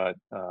look like, but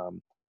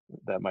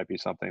that might be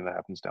something that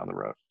happens down the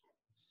road.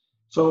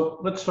 So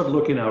let's start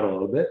looking out a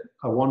little bit.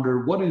 I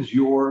wonder, what is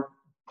your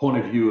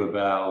point of view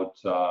about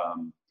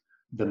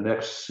the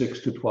next 6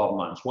 to 12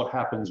 months? What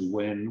happens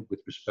when, with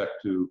respect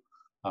to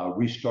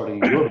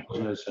restarting your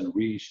business and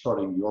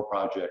restarting your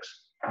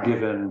projects,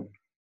 given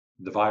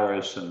the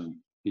virus and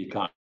the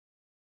economy?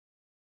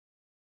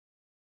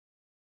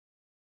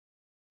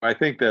 I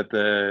think that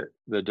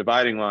the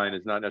dividing line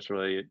is not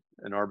necessarily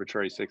an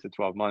arbitrary 6 to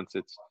 12 months.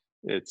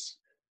 It's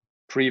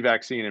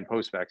pre-vaccine and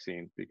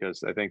post-vaccine,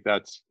 because I think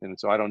that's, and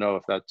so I don't know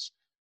if that's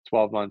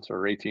 12 months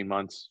or 18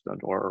 months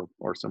or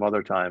some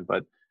other time,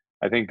 but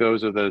I think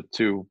those are the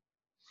two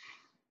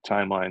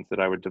timelines that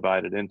I would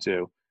divide it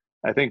into.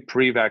 I think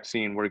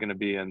pre-vaccine, we're going to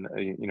be in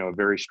a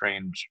very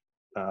strange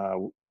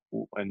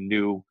a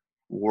new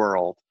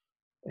world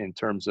in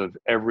terms of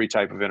every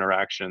type of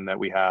interaction that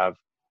we have,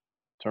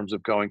 in terms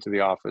of going to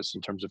the office,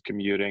 in terms of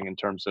commuting, in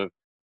terms of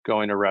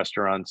going to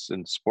restaurants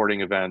and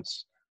sporting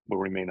events where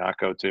we may not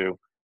go to,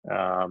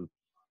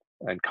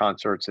 and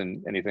concerts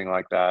and anything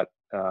like that.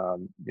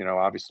 You know,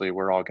 obviously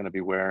we're all going to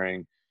be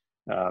wearing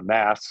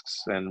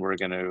masks, and we're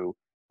going to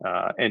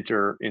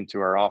enter into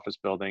our office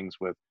buildings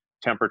with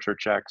temperature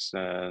checks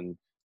and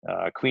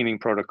cleaning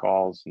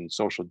protocols and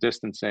social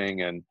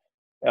distancing, and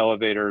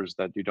elevators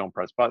that you don't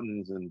press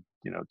buttons, and,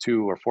 you know,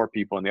 2 or 4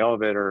 people in the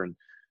elevator. And,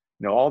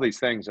 you know, all these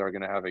things are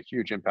going to have a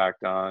huge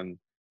impact on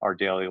our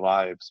daily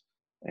lives.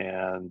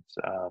 And,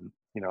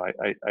 you know,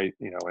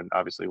 you know, and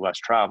obviously less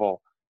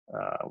travel,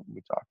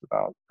 we talked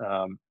about.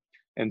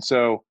 And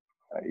so,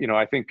 you know,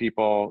 I think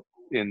people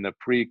in the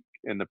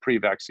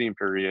pre-vaccine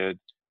period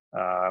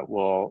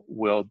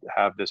will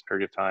have this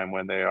period of time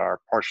when they are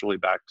partially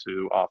back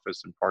to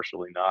office and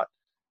partially not.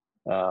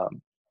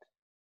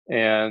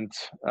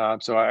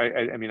 So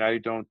I mean, I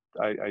don't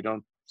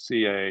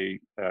see a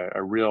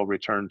real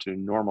return to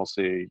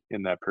normalcy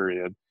in that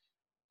period.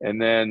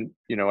 And then,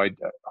 you know,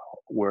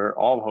 we're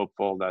all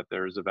hopeful that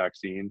there's a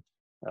vaccine,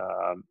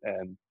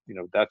 and, you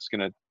know, that's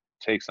going to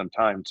take some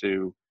time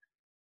to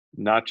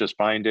not just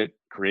find it,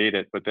 create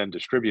it, but then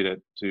distribute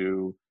it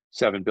to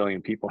 7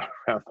 billion people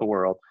around the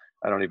world.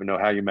 I don't even know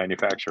how you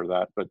manufacture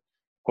that, but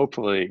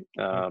hopefully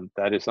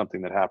that is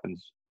something that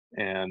happens.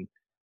 And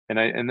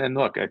then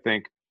look, I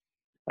think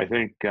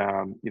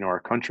you know, our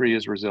country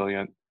is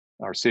resilient,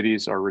 our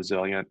cities are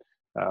resilient.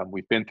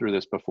 We've been through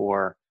this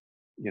before.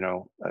 You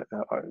know,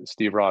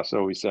 Steve Ross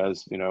always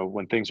says, you know,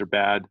 when things are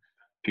bad,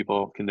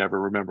 people can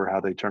never remember how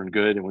they turned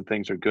good, and when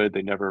things are good,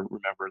 they never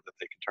remember that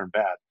they can turn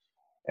bad.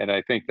 And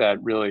I think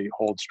that really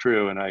holds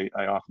true. And I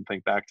often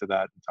think back to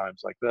that in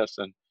times like this.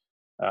 And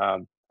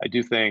I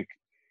do think,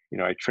 you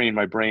know, I train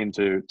my brain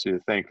to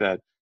think that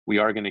we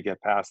are going to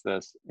get past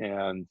this.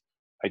 And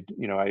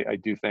I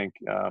do think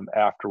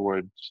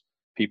afterwards,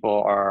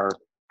 people are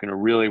going to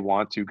really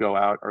want to go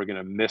out, are going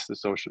to miss the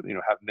social, you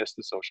know, have missed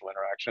the social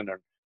interaction, or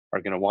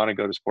are going to want to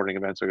go to sporting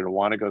events, are going to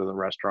want to go to the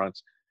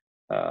restaurants.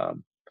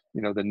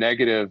 You know, the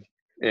negative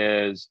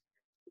is,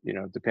 you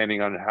know,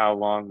 depending on how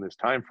long this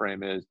time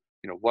frame is,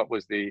 you know, what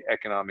was the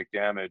economic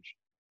damage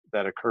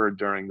that occurred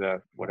during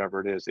the,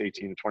 whatever it is,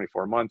 18 to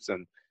 24 months.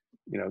 And,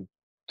 you know,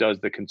 does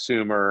the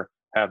consumer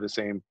have the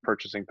same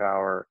purchasing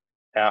power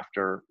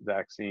after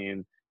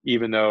vaccine,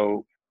 even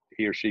though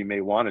he or she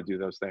may want to do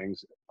those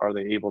things? Are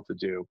they able to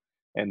do?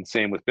 And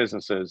same with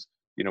businesses.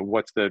 You know,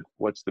 what's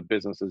the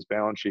business's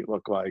balance sheet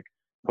look like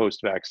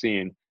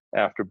post-vaccine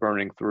after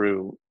burning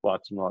through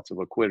lots and lots of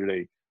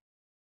liquidity?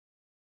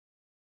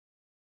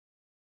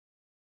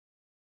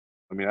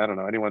 I mean, I don't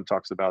know. Anyone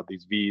talks about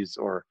these V's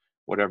or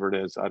whatever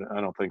it is. I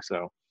don't think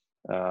so.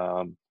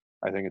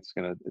 I think it's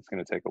gonna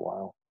take a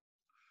while.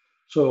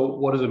 So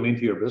what does it mean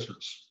to your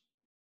business?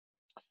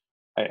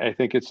 I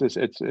think it's just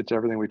it's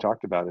everything we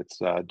talked about. It's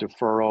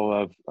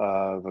deferral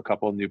of a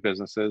couple of new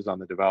businesses on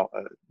the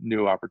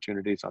new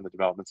opportunities on the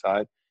development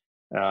side.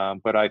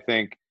 But I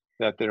think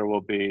that there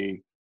will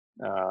be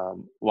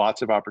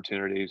lots of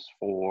opportunities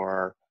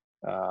for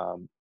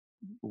um,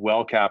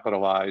 well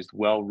capitalized,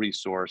 well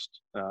resourced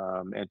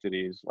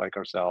entities like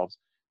ourselves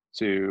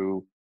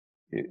to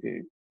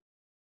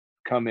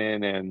come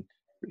in and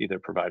either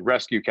provide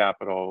rescue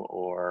capital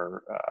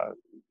or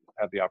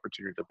have the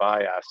opportunity to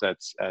buy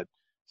assets at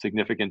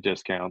significant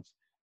discounts.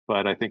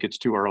 But I think it's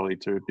too early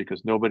to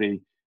because nobody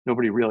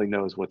really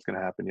knows what's going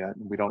to happen yet,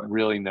 and we don't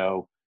really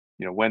know,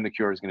 when the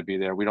cure is going to be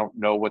there. We don't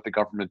know what the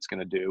government's going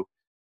to do,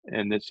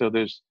 and so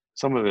there's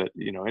some of it.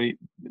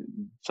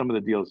 Some of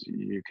the deals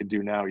you could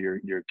do now,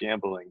 you're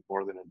gambling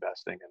more than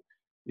investing, and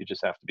you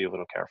just have to be a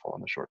little careful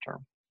in the short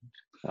term.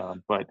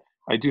 But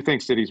I do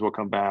think cities will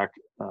come back.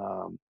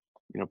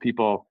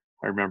 People.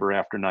 I remember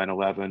after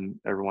 9/11,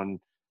 everyone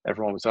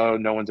was, oh,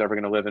 no one's ever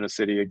going to live in a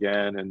city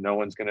again, and no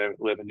one's going to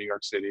live in New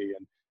York City,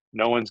 and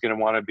no one's going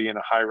to want to be in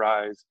a high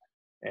rise,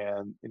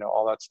 and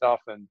all that stuff.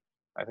 And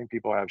I think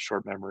people have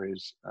short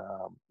memories.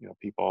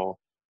 People.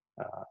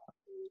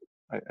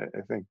 I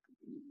think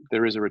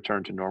there is a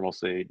return to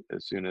normalcy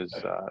as soon as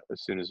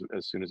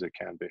it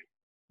can be.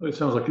 It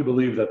sounds like you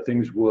believe that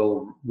things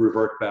will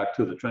revert back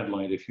to the trend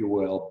line, if you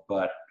will,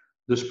 but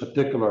this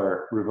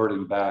particular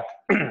reverting back,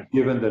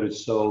 given that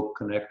it's so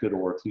connected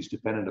or at least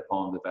dependent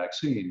upon the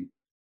vaccine,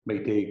 may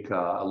take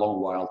a long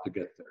while to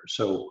get there.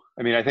 So,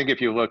 I mean, I think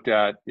if you looked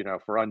at,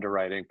 for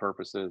underwriting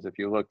purposes, if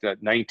you looked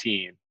at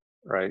 19,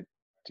 right,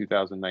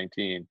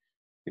 2019,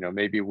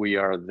 maybe we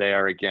are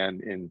there again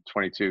in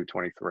 22,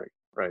 23,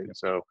 right? Yeah.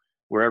 So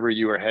wherever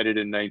you were headed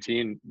in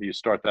 19, you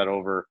start that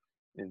over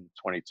in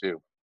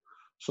 22.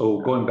 So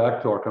going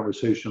back to our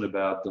conversation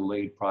about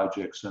delayed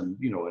projects and,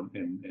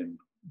 and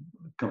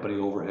company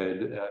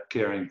overhead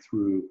carrying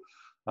through,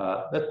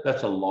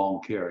 that's a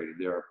long carry.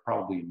 There are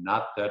probably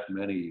not that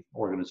many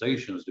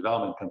organizations,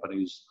 development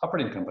companies,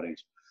 operating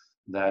companies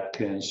that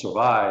can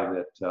survive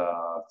at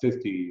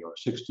 50 or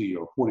 60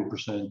 or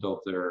 40% of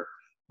their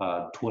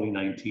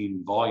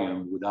 2019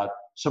 volume without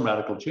some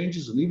radical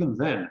changes. And even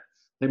then,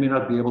 they may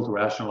not be able to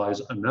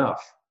rationalize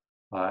enough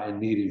and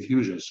need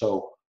infusion.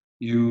 So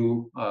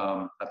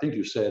I think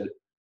you said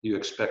you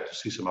expect to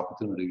see some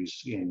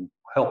opportunities in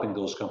helping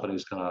those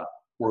companies kind of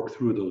work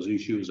through those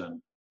issues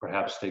and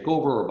perhaps take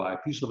over or buy a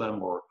piece of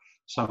them or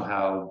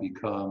somehow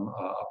become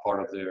a part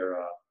of their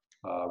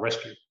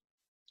rescue.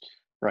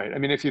 Right. I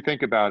mean, if you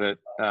think about it,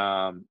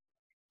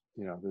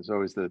 there's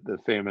always the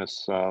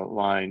famous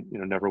line,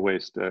 never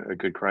waste a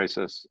good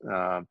crisis.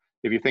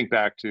 If you think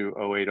back to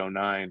 08,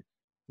 09,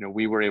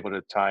 we were able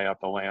to tie up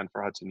the land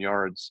for Hudson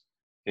Yards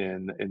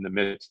in the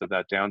midst of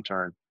that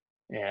downturn.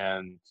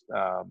 And,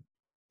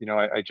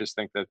 I just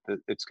think that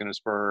it's going to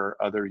spur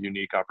other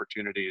unique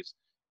opportunities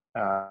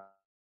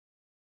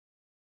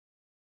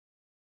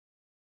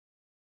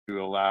to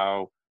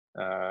allow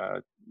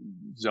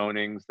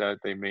zonings that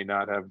they may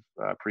not have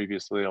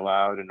previously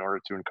allowed in order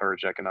to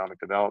encourage economic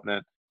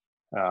development.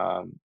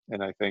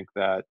 And I think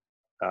that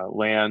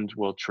land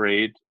will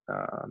trade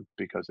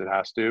because it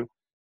has to,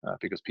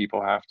 because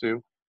people have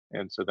to.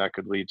 And so that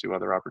could lead to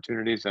other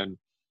opportunities. And,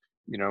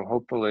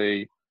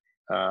 hopefully,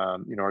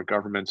 our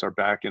governments are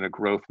back in a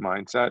growth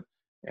mindset,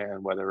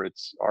 and whether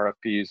it's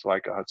RFPs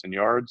like Hudson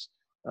Yards,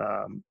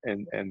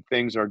 and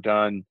things are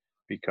done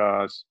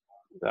because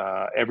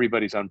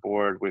everybody's on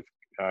board with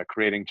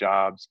creating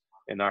jobs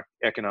and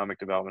economic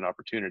development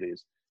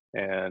opportunities.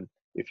 And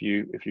if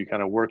you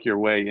kind of work your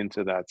way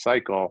into that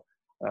cycle,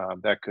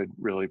 that could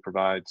really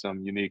provide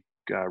some unique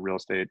real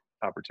estate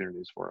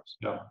opportunities for us.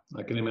 Yeah,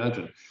 I can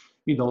imagine.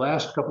 In the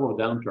last couple of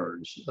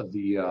downturns,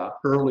 the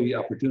early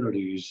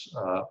opportunities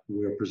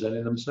were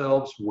presenting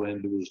themselves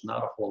when there was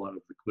not a whole lot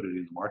of liquidity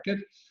in the market,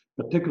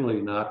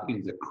 particularly not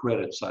in the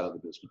credit side of the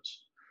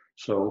business.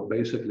 So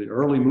basically,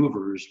 early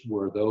movers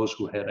were those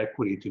who had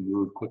equity to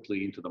move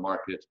quickly into the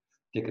market,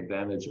 take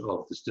advantage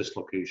of this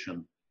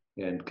dislocation,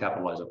 and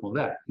capitalize upon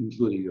that,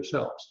 including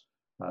yourselves.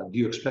 Do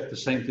you expect the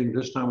same thing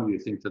this time, or do you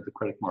think that the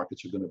credit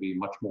markets are going to be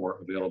much more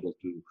available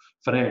to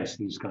finance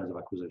these kinds of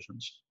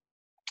acquisitions?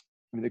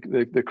 I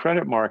mean, the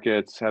credit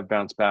markets have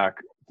bounced back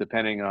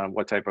depending on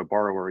what type of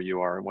borrower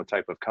you are and what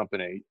type of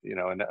company,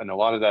 and a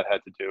lot of that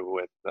had to do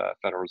with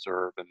Federal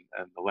Reserve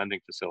and the lending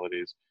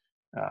facilities,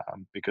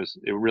 because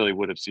it really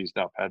would have seized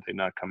up had they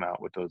not come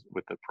out with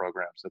the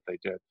programs that they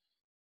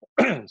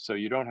did. So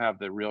you don't have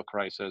the real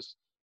crisis.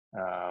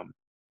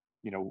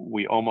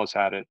 We almost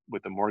had it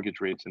with the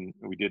mortgage rates, and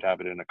we did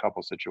have it in a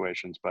couple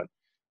situations, but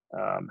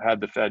had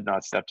the Fed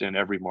not stepped in,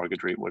 every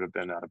mortgage rate would have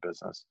been out of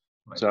business.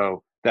 Right.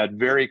 So that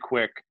very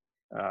quick,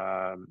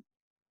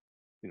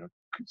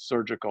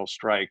 surgical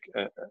strike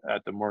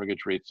at the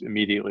mortgage rates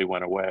immediately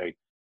went away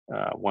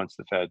once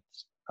the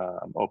Feds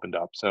opened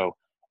up. So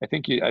I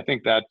think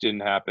that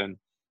didn't happen.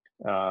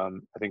 I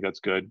think that's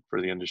good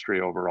for the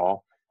industry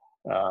overall.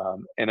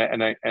 And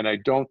I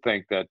don't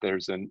think that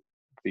there's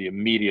the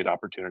immediate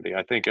opportunity.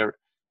 I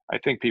I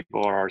think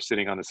people are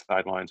sitting on the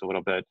sidelines a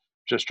little bit,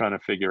 just trying to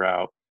figure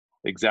out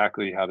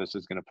exactly how this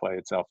is going to play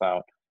itself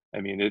out. I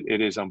mean,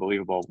 it is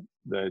unbelievable,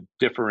 the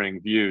differing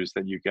views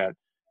that you get,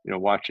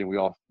 watching. We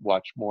all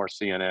watch more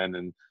CNN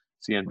and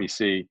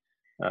CNBC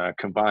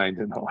combined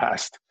in the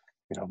last,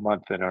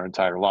 month in our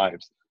entire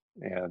lives.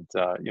 And,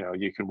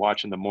 you can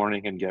watch in the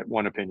morning and get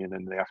one opinion,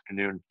 in the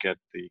afternoon, get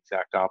the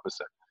exact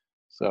opposite.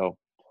 So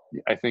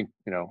I think,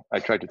 I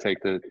tried to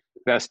take the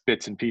best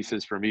bits and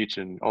pieces from each,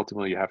 and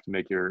ultimately you have to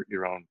make your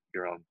own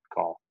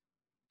call.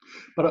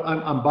 But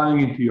I'm buying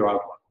into your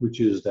outlook,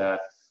 which is that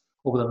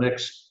over the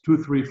next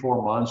 2, 3,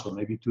 4 months, or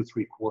maybe 2,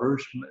 3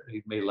 quarters,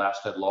 it may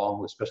last that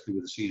long, especially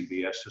with the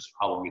CMBS, just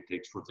how long it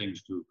takes for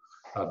things to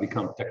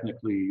become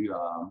technically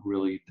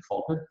really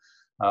defaulted.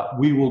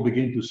 We will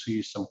begin to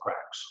see some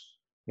cracks.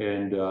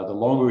 And the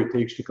longer it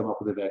takes to come up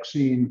with a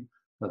vaccine,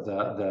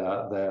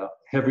 the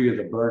heavier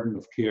the burden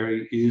of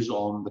carry is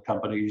on the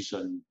companies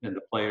and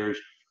the players.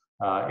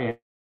 And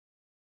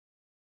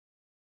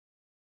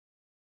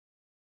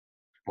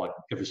like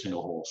every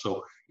single hole.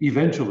 So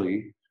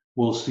eventually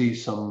we'll see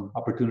some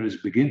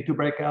opportunities begin to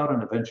break out,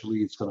 and eventually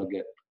it's going to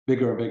get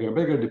bigger and bigger and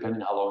bigger,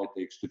 depending on how long it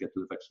takes to get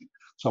to the vaccine.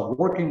 So I'm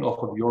working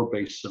off of your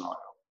base scenario.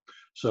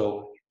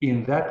 So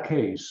in that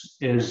case,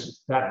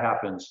 as that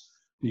happens,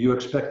 do you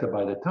expect that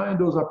by the time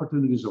those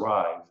opportunities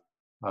arrive,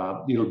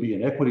 it'll be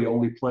an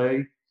equity-only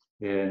play?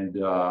 And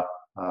do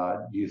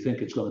you think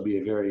it's going to be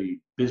a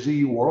very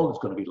busy world? It's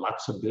going to be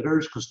lots of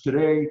bidders? Because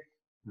today,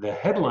 the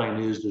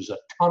headline is there's a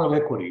ton of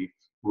equity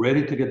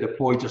ready to get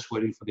deployed, just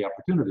waiting for the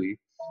opportunity.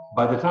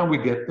 By the time we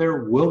get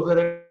there, will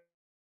that...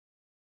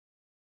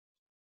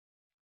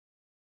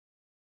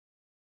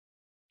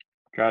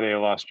 Gadi, I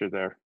lost you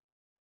there.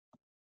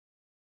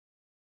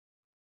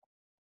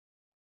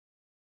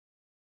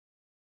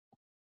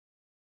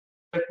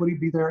 Equity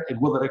be there, and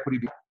will that equity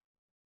be...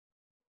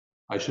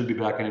 I should be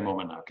back any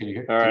moment now. Can you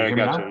hear? All right, can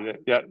you I hear got me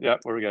you. Yeah,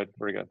 we're good.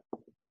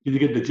 Did you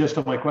get the gist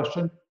of my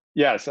question?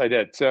 Yes, I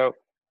did. So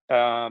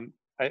I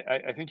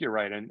think you're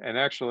right. And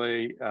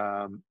actually,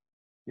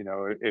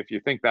 if you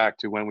think back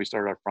to when we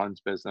started our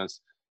funds business,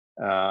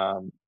 I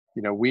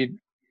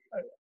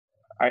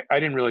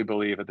didn't really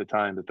believe at the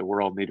time that the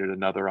world needed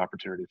another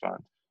opportunity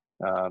fund.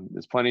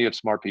 There's plenty of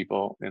smart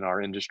people in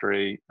our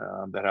industry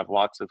that have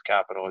lots of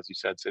capital, as you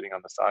said, sitting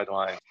on the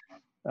sideline.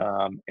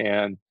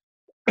 And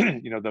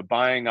the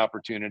buying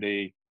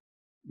opportunity,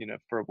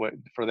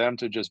 for them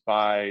to just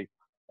buy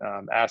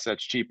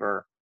assets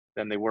cheaper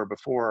than they were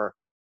before,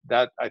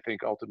 that I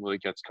think ultimately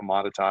gets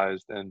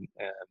commoditized, and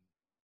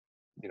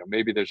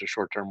maybe there's a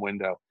short-term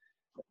window.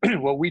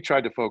 What we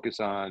tried to focus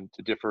on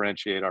to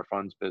differentiate our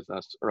funds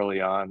business early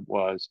on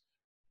was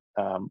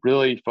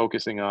really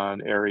focusing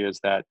on areas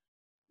that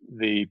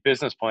the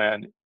business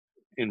plan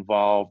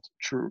involved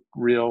true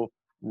real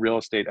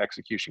estate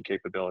execution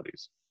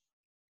capabilities.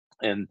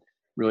 And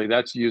really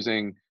that's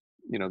using,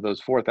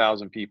 those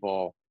 4,000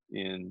 people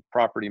in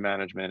property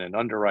management and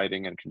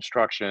underwriting and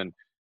construction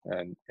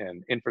and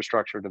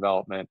infrastructure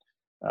development,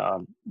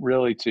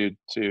 really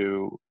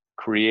to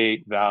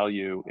create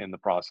value in the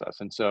process.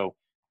 And so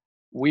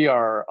we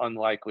are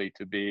unlikely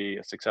to be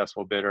a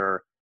successful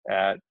bidder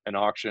at an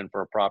auction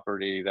for a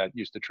property that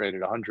used to trade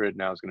at 100,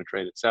 now is going to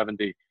trade at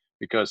 70,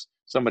 because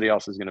somebody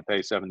else is going to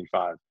pay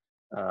 75.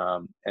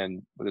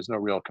 And there's no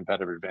real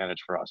competitive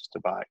advantage for us to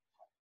buy.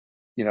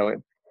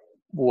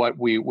 Where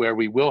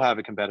we will have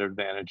a competitive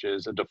advantage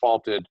is a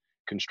defaulted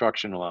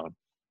construction loan,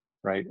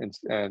 right?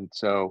 And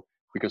so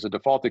because a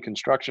defaulted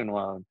construction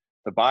loan,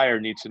 the buyer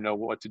needs to know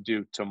what to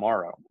do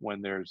tomorrow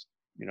when there's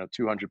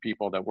 200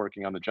 people that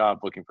working on the job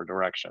looking for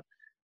direction,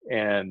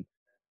 and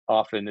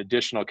often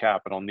additional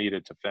capital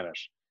needed to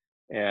finish.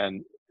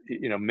 And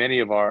many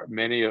of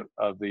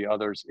the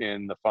others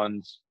in the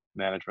funds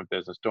management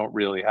business don't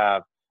really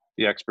have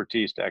the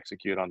expertise to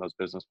execute on those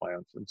business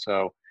plans. And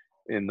so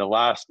in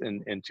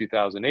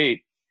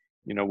 2008,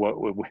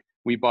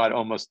 we bought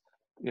almost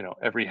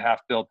every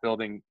half-built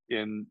building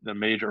in the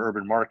major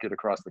urban market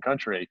across the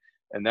country,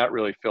 and that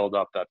really filled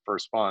up that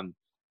first fund.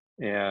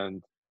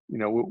 And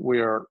we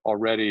are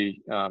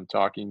already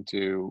talking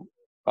to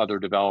other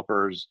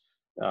developers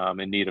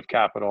in need of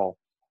capital,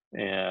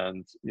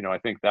 and I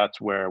think that's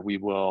where we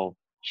will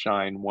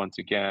shine once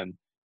again.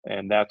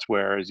 And that's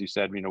where, as you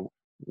said,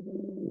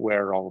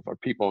 where all of our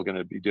people are going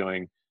to be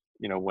doing,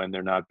 when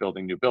they're not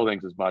building new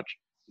buildings as much,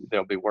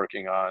 they'll be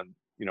working on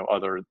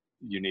other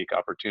unique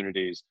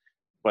opportunities.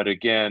 But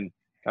again,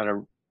 kind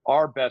of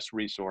our best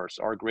resource,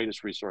 our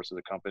greatest resource of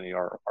the company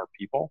are our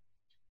people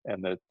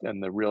and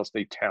the real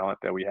estate talent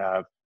that we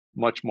have,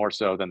 much more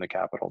so than the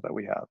capital that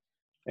we have.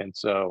 And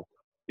so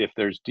if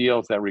there's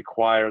deals that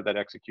require that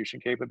execution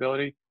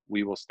capability,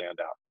 we will stand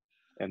out.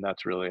 And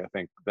that's really, I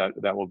think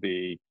that will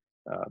be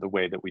the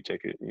way that we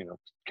take it,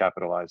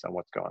 capitalize on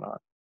what's going on.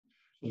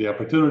 The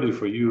opportunity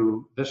for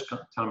you this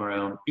time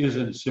around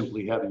isn't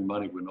simply having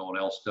money when no one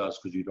else does,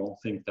 because you don't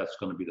think that's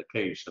going to be the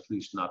case, at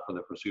least not for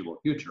the foreseeable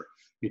future.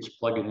 It's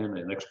plugging in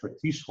an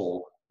expertise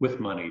hole with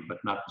money, but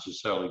not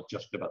necessarily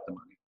just about the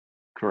money.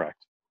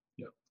 Correct.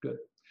 Yeah, good.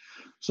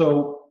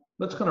 So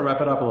let's kind of wrap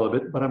it up a little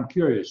bit, but I'm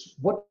curious,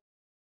 what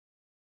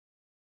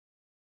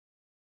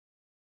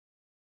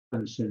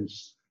happened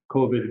since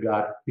COVID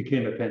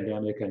became a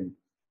pandemic and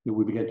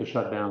we began to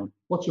shut down?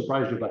 What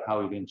surprised you about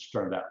how events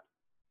turned out?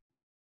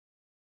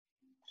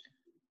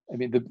 I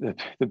mean,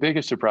 the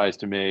biggest surprise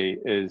to me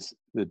is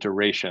the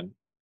duration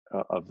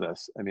of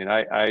this. I mean,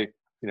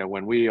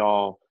 when we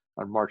all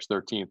on March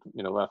 13th,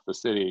 left the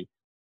city,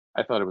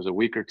 I thought it was a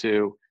week or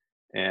two,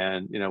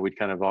 and we'd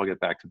kind of all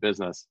get back to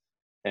business.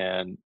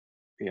 And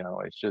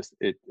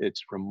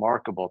it's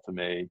remarkable to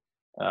me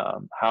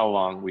how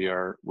long we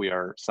are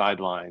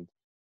sidelined,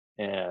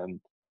 and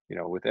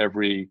with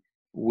every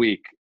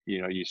week,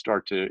 you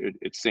start to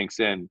it sinks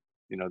in,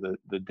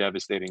 the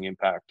devastating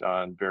impact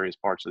on various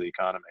parts of the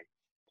economy.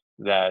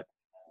 That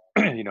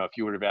if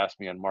you would have asked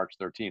me on March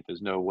 13th,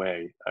 there's no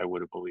way I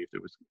would have believed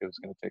it was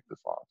going to take this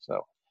long.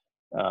 So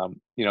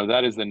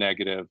that is the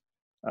negative.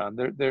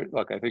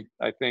 Look, I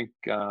think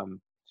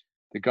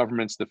the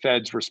government's, the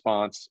Fed's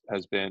response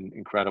has been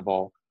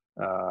incredible.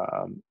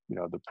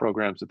 The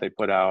programs that they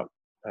put out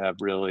have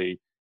really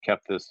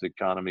kept this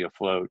economy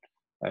afloat,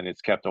 and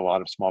it's kept a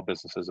lot of small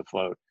businesses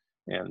afloat.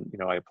 And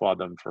I applaud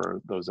them for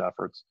those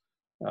efforts.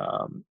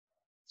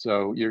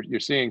 So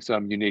you're seeing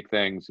some unique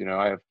things.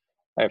 I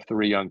have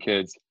 3 young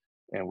kids,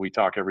 and we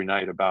talk every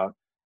night about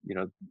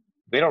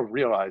they don't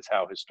realize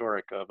how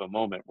historic of a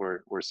moment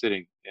we're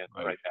sitting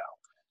in right now,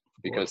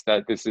 because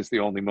this is the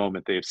only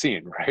moment they've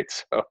seen, right?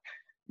 So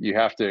you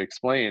have to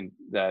explain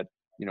that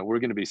we're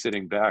going to be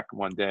sitting back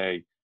one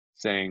day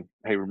saying,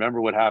 hey, remember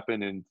what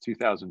happened in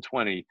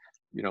 2020,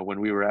 when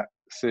we were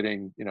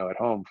sitting at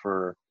home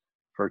for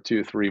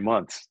 2-3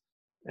 months.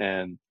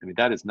 And I mean,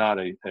 that is not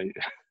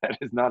that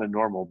is not a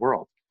normal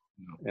world.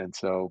 No. And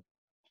so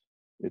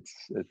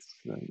it's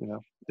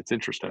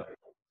interesting.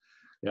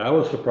 Yeah, I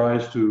was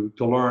surprised to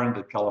learn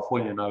that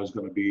California now is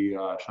going to be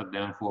shut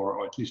down for,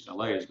 or at least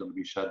LA is going to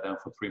be shut down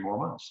for 3 more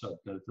months. So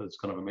that's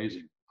kind of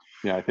amazing.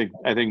 Yeah, I think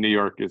New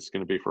York is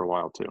going to be for a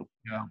while too.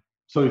 Yeah.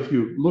 So if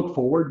you look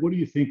forward, what do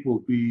you think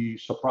will be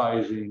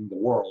surprising the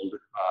world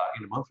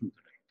in a month from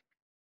today?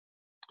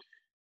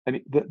 I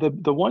mean,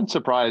 the one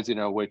surprise,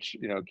 which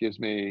gives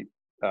me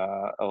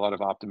a lot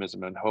of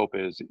optimism and hope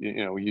is,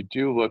 you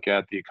do look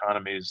at the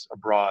economies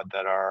abroad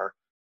that are,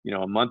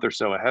 a month or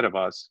so ahead of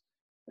us,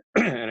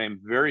 and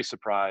I'm very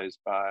surprised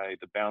by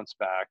the bounce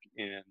back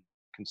in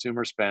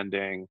consumer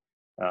spending,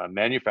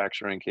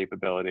 manufacturing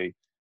capability,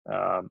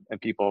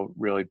 and people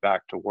really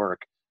back to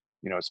work.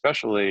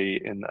 Especially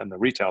in the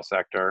retail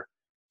sector.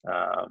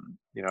 I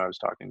was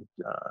talking,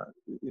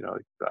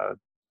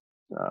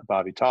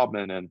 Bobby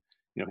Taubman and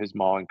his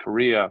mall in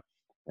Korea,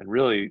 and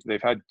really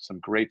they've had some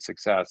great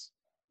success.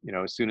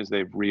 As soon as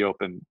they've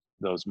reopened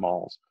those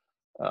malls,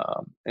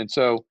 and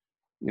so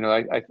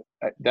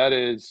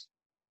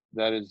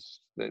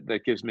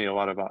that gives me a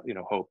lot of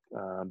hope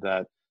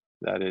that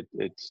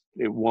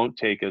it won't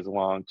take as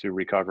long to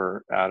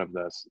recover out of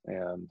this.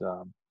 And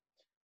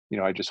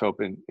I just hope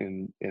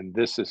in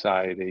this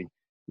society,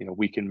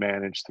 we can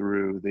manage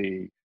through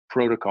the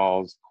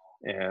protocols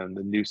and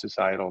the new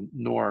societal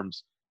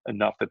norms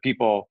enough that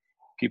people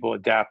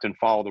adapt and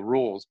follow the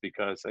rules,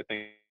 because I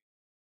think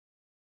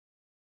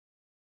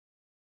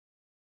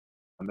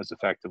as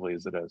effectively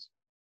as it is.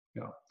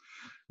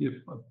 Yeah,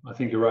 I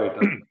think you're right.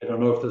 I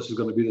don't know if this is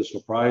going to be the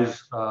surprise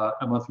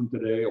a month from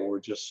today or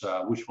just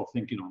wishful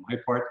thinking on my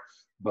part,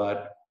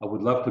 but I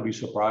would love to be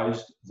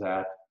surprised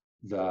that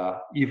the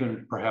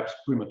even perhaps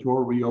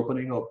premature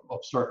reopening of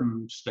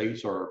certain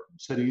states or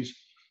cities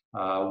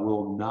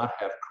will not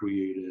have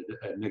created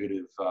a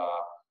negative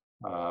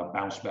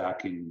bounce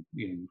back in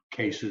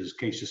case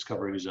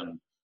discoveries and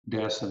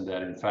deaths, and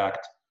that in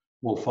fact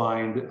we'll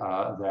find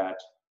that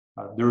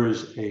there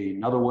is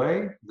another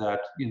way that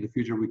in the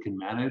future we can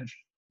manage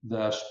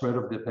the spread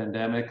of the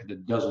pandemic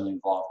that doesn't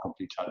involve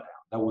complete shutdown.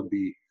 That would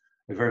be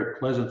a very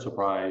pleasant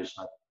surprise.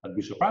 I'd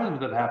be surprised if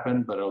that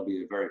happened, but it'll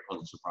be a very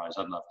pleasant surprise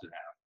I'd love to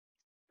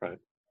have. Right.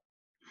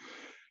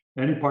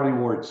 Any parting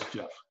words,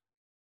 Jeff?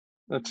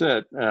 That's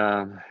it.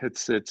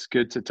 It's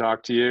good to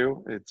talk to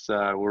you.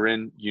 We're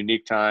in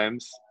unique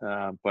times,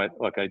 but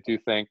look, I do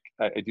think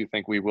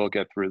we will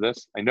get through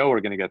this. I know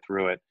we're going to get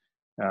through it.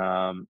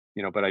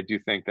 But I do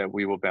think that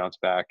we will bounce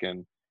back.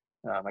 And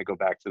I go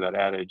back to that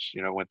adage,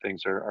 when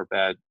things are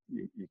bad,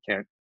 you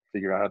can't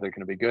figure out how they're going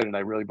to be good. And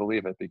I really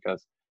believe it,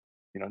 because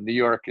New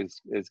York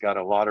is got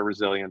a lot of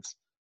resilience,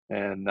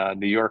 and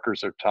New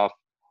Yorkers are tough.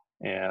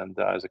 And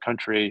as a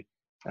country,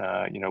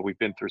 we've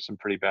been through some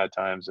pretty bad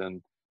times,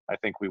 and I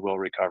think we will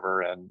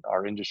recover. And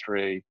our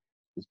industry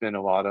has been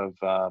a lot of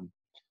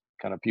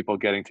kind of people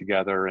getting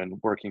together and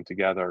working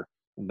together,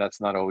 and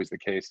that's not always the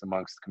case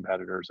amongst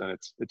competitors. And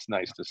it's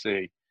nice to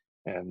see.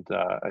 And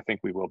I think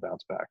we will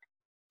bounce back.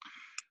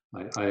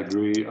 I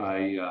agree.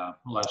 I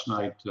last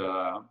night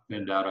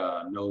penned out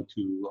a note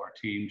to our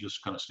team,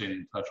 just kind of staying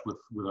in touch with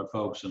our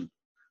folks, and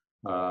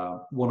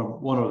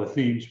one of the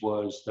themes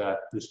was that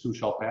this too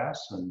shall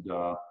pass, and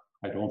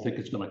I don't think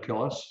it's going to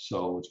kill us,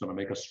 so it's going to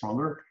make us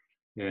stronger,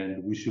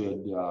 and we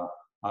should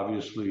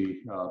obviously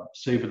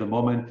savor the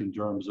moment in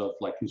terms of,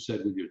 like you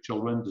said, with your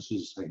children. This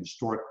is a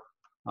historic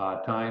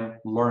time.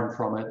 Learn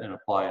from it and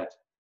apply it.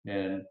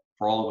 And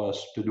for all of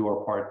us to do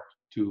our part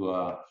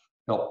to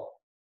help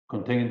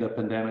contain the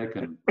pandemic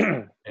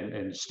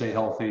and stay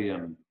healthy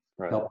and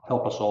Right.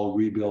 help us all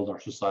rebuild our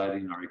society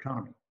and our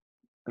economy.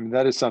 I mean,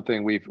 that is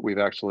something we've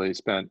actually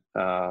spent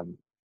a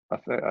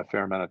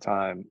fair amount of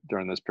time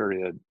during this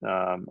period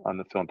on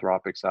the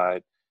philanthropic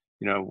side.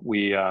 You know,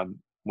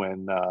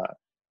 when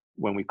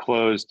we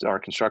closed our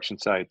construction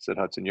sites at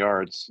Hudson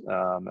Yards,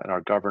 and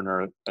our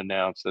governor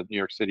announced that New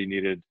York City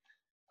needed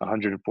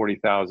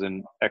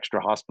 140,000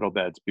 extra hospital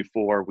beds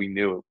before we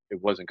knew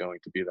it wasn't going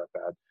to be that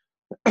bad.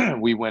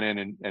 We went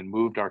in and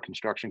moved our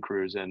construction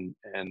crews and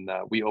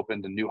we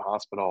opened a new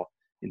hospital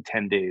in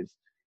 10 days.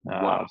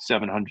 Wow.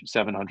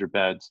 700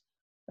 beds.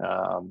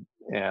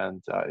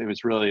 It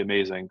was really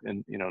amazing.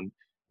 And, you know,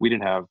 we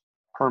didn't have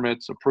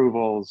permits,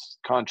 approvals,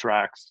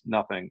 contracts,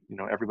 nothing. You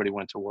know, everybody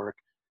went to work,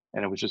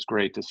 and it was just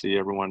great to see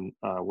everyone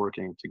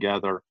working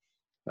together.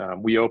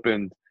 We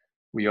opened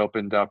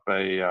up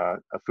a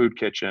food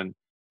kitchen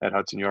at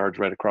Hudson Yards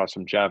right across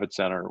from Javits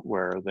Center,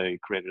 where they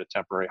created a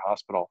temporary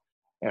hospital,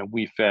 and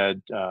we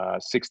fed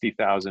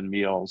 60,000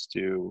 meals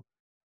to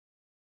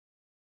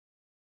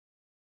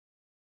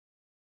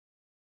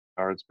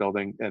Yards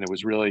building, and it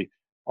was really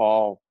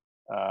all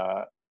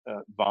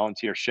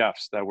volunteer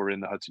chefs that were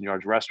in the Hudson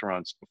Yards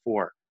restaurants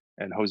before,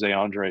 and Jose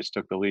Andres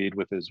took the lead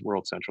with his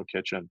World Central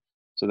Kitchen.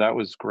 So that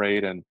was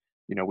great. And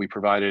you know, we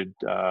provided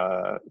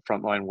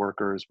frontline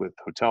workers with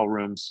hotel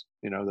rooms,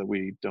 you know, that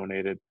we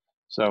donated.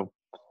 So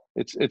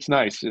it's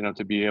nice, you know,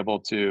 to be able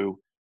to,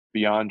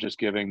 beyond just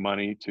giving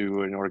money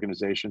to an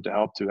organization to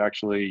help, to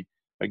actually,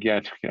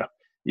 again, you know,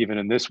 even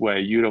in this way,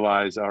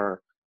 utilize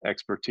our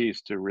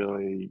expertise to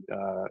really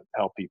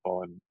help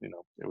people. And you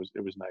know, it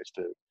was nice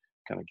to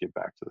kind of give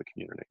back to the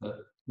community.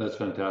 That's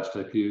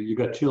fantastic. You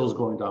got chills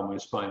going down my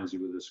spine as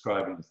you were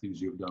describing the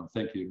things you've done.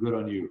 Thank you. Good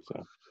on you.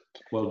 So,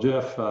 well,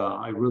 Jeff,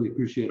 I really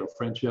appreciate our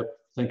friendship.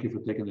 Thank you for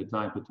taking the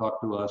time to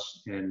talk to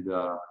us. And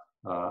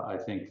I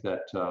think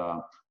that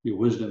your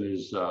wisdom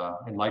is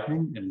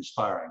enlightening and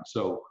inspiring.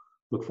 So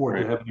look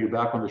forward to having you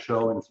back on the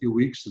show in a few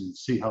weeks and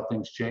see how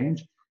things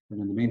change.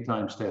 And in the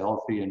meantime, stay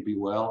healthy and be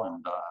well.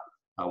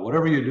 And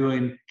whatever you're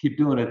doing, keep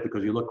doing it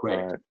because you look great.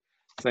 all right.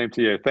 Same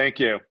to you. Thank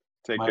you.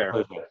 Take care.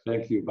 My pleasure.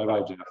 Thank you.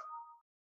 Bye-bye, Jeff.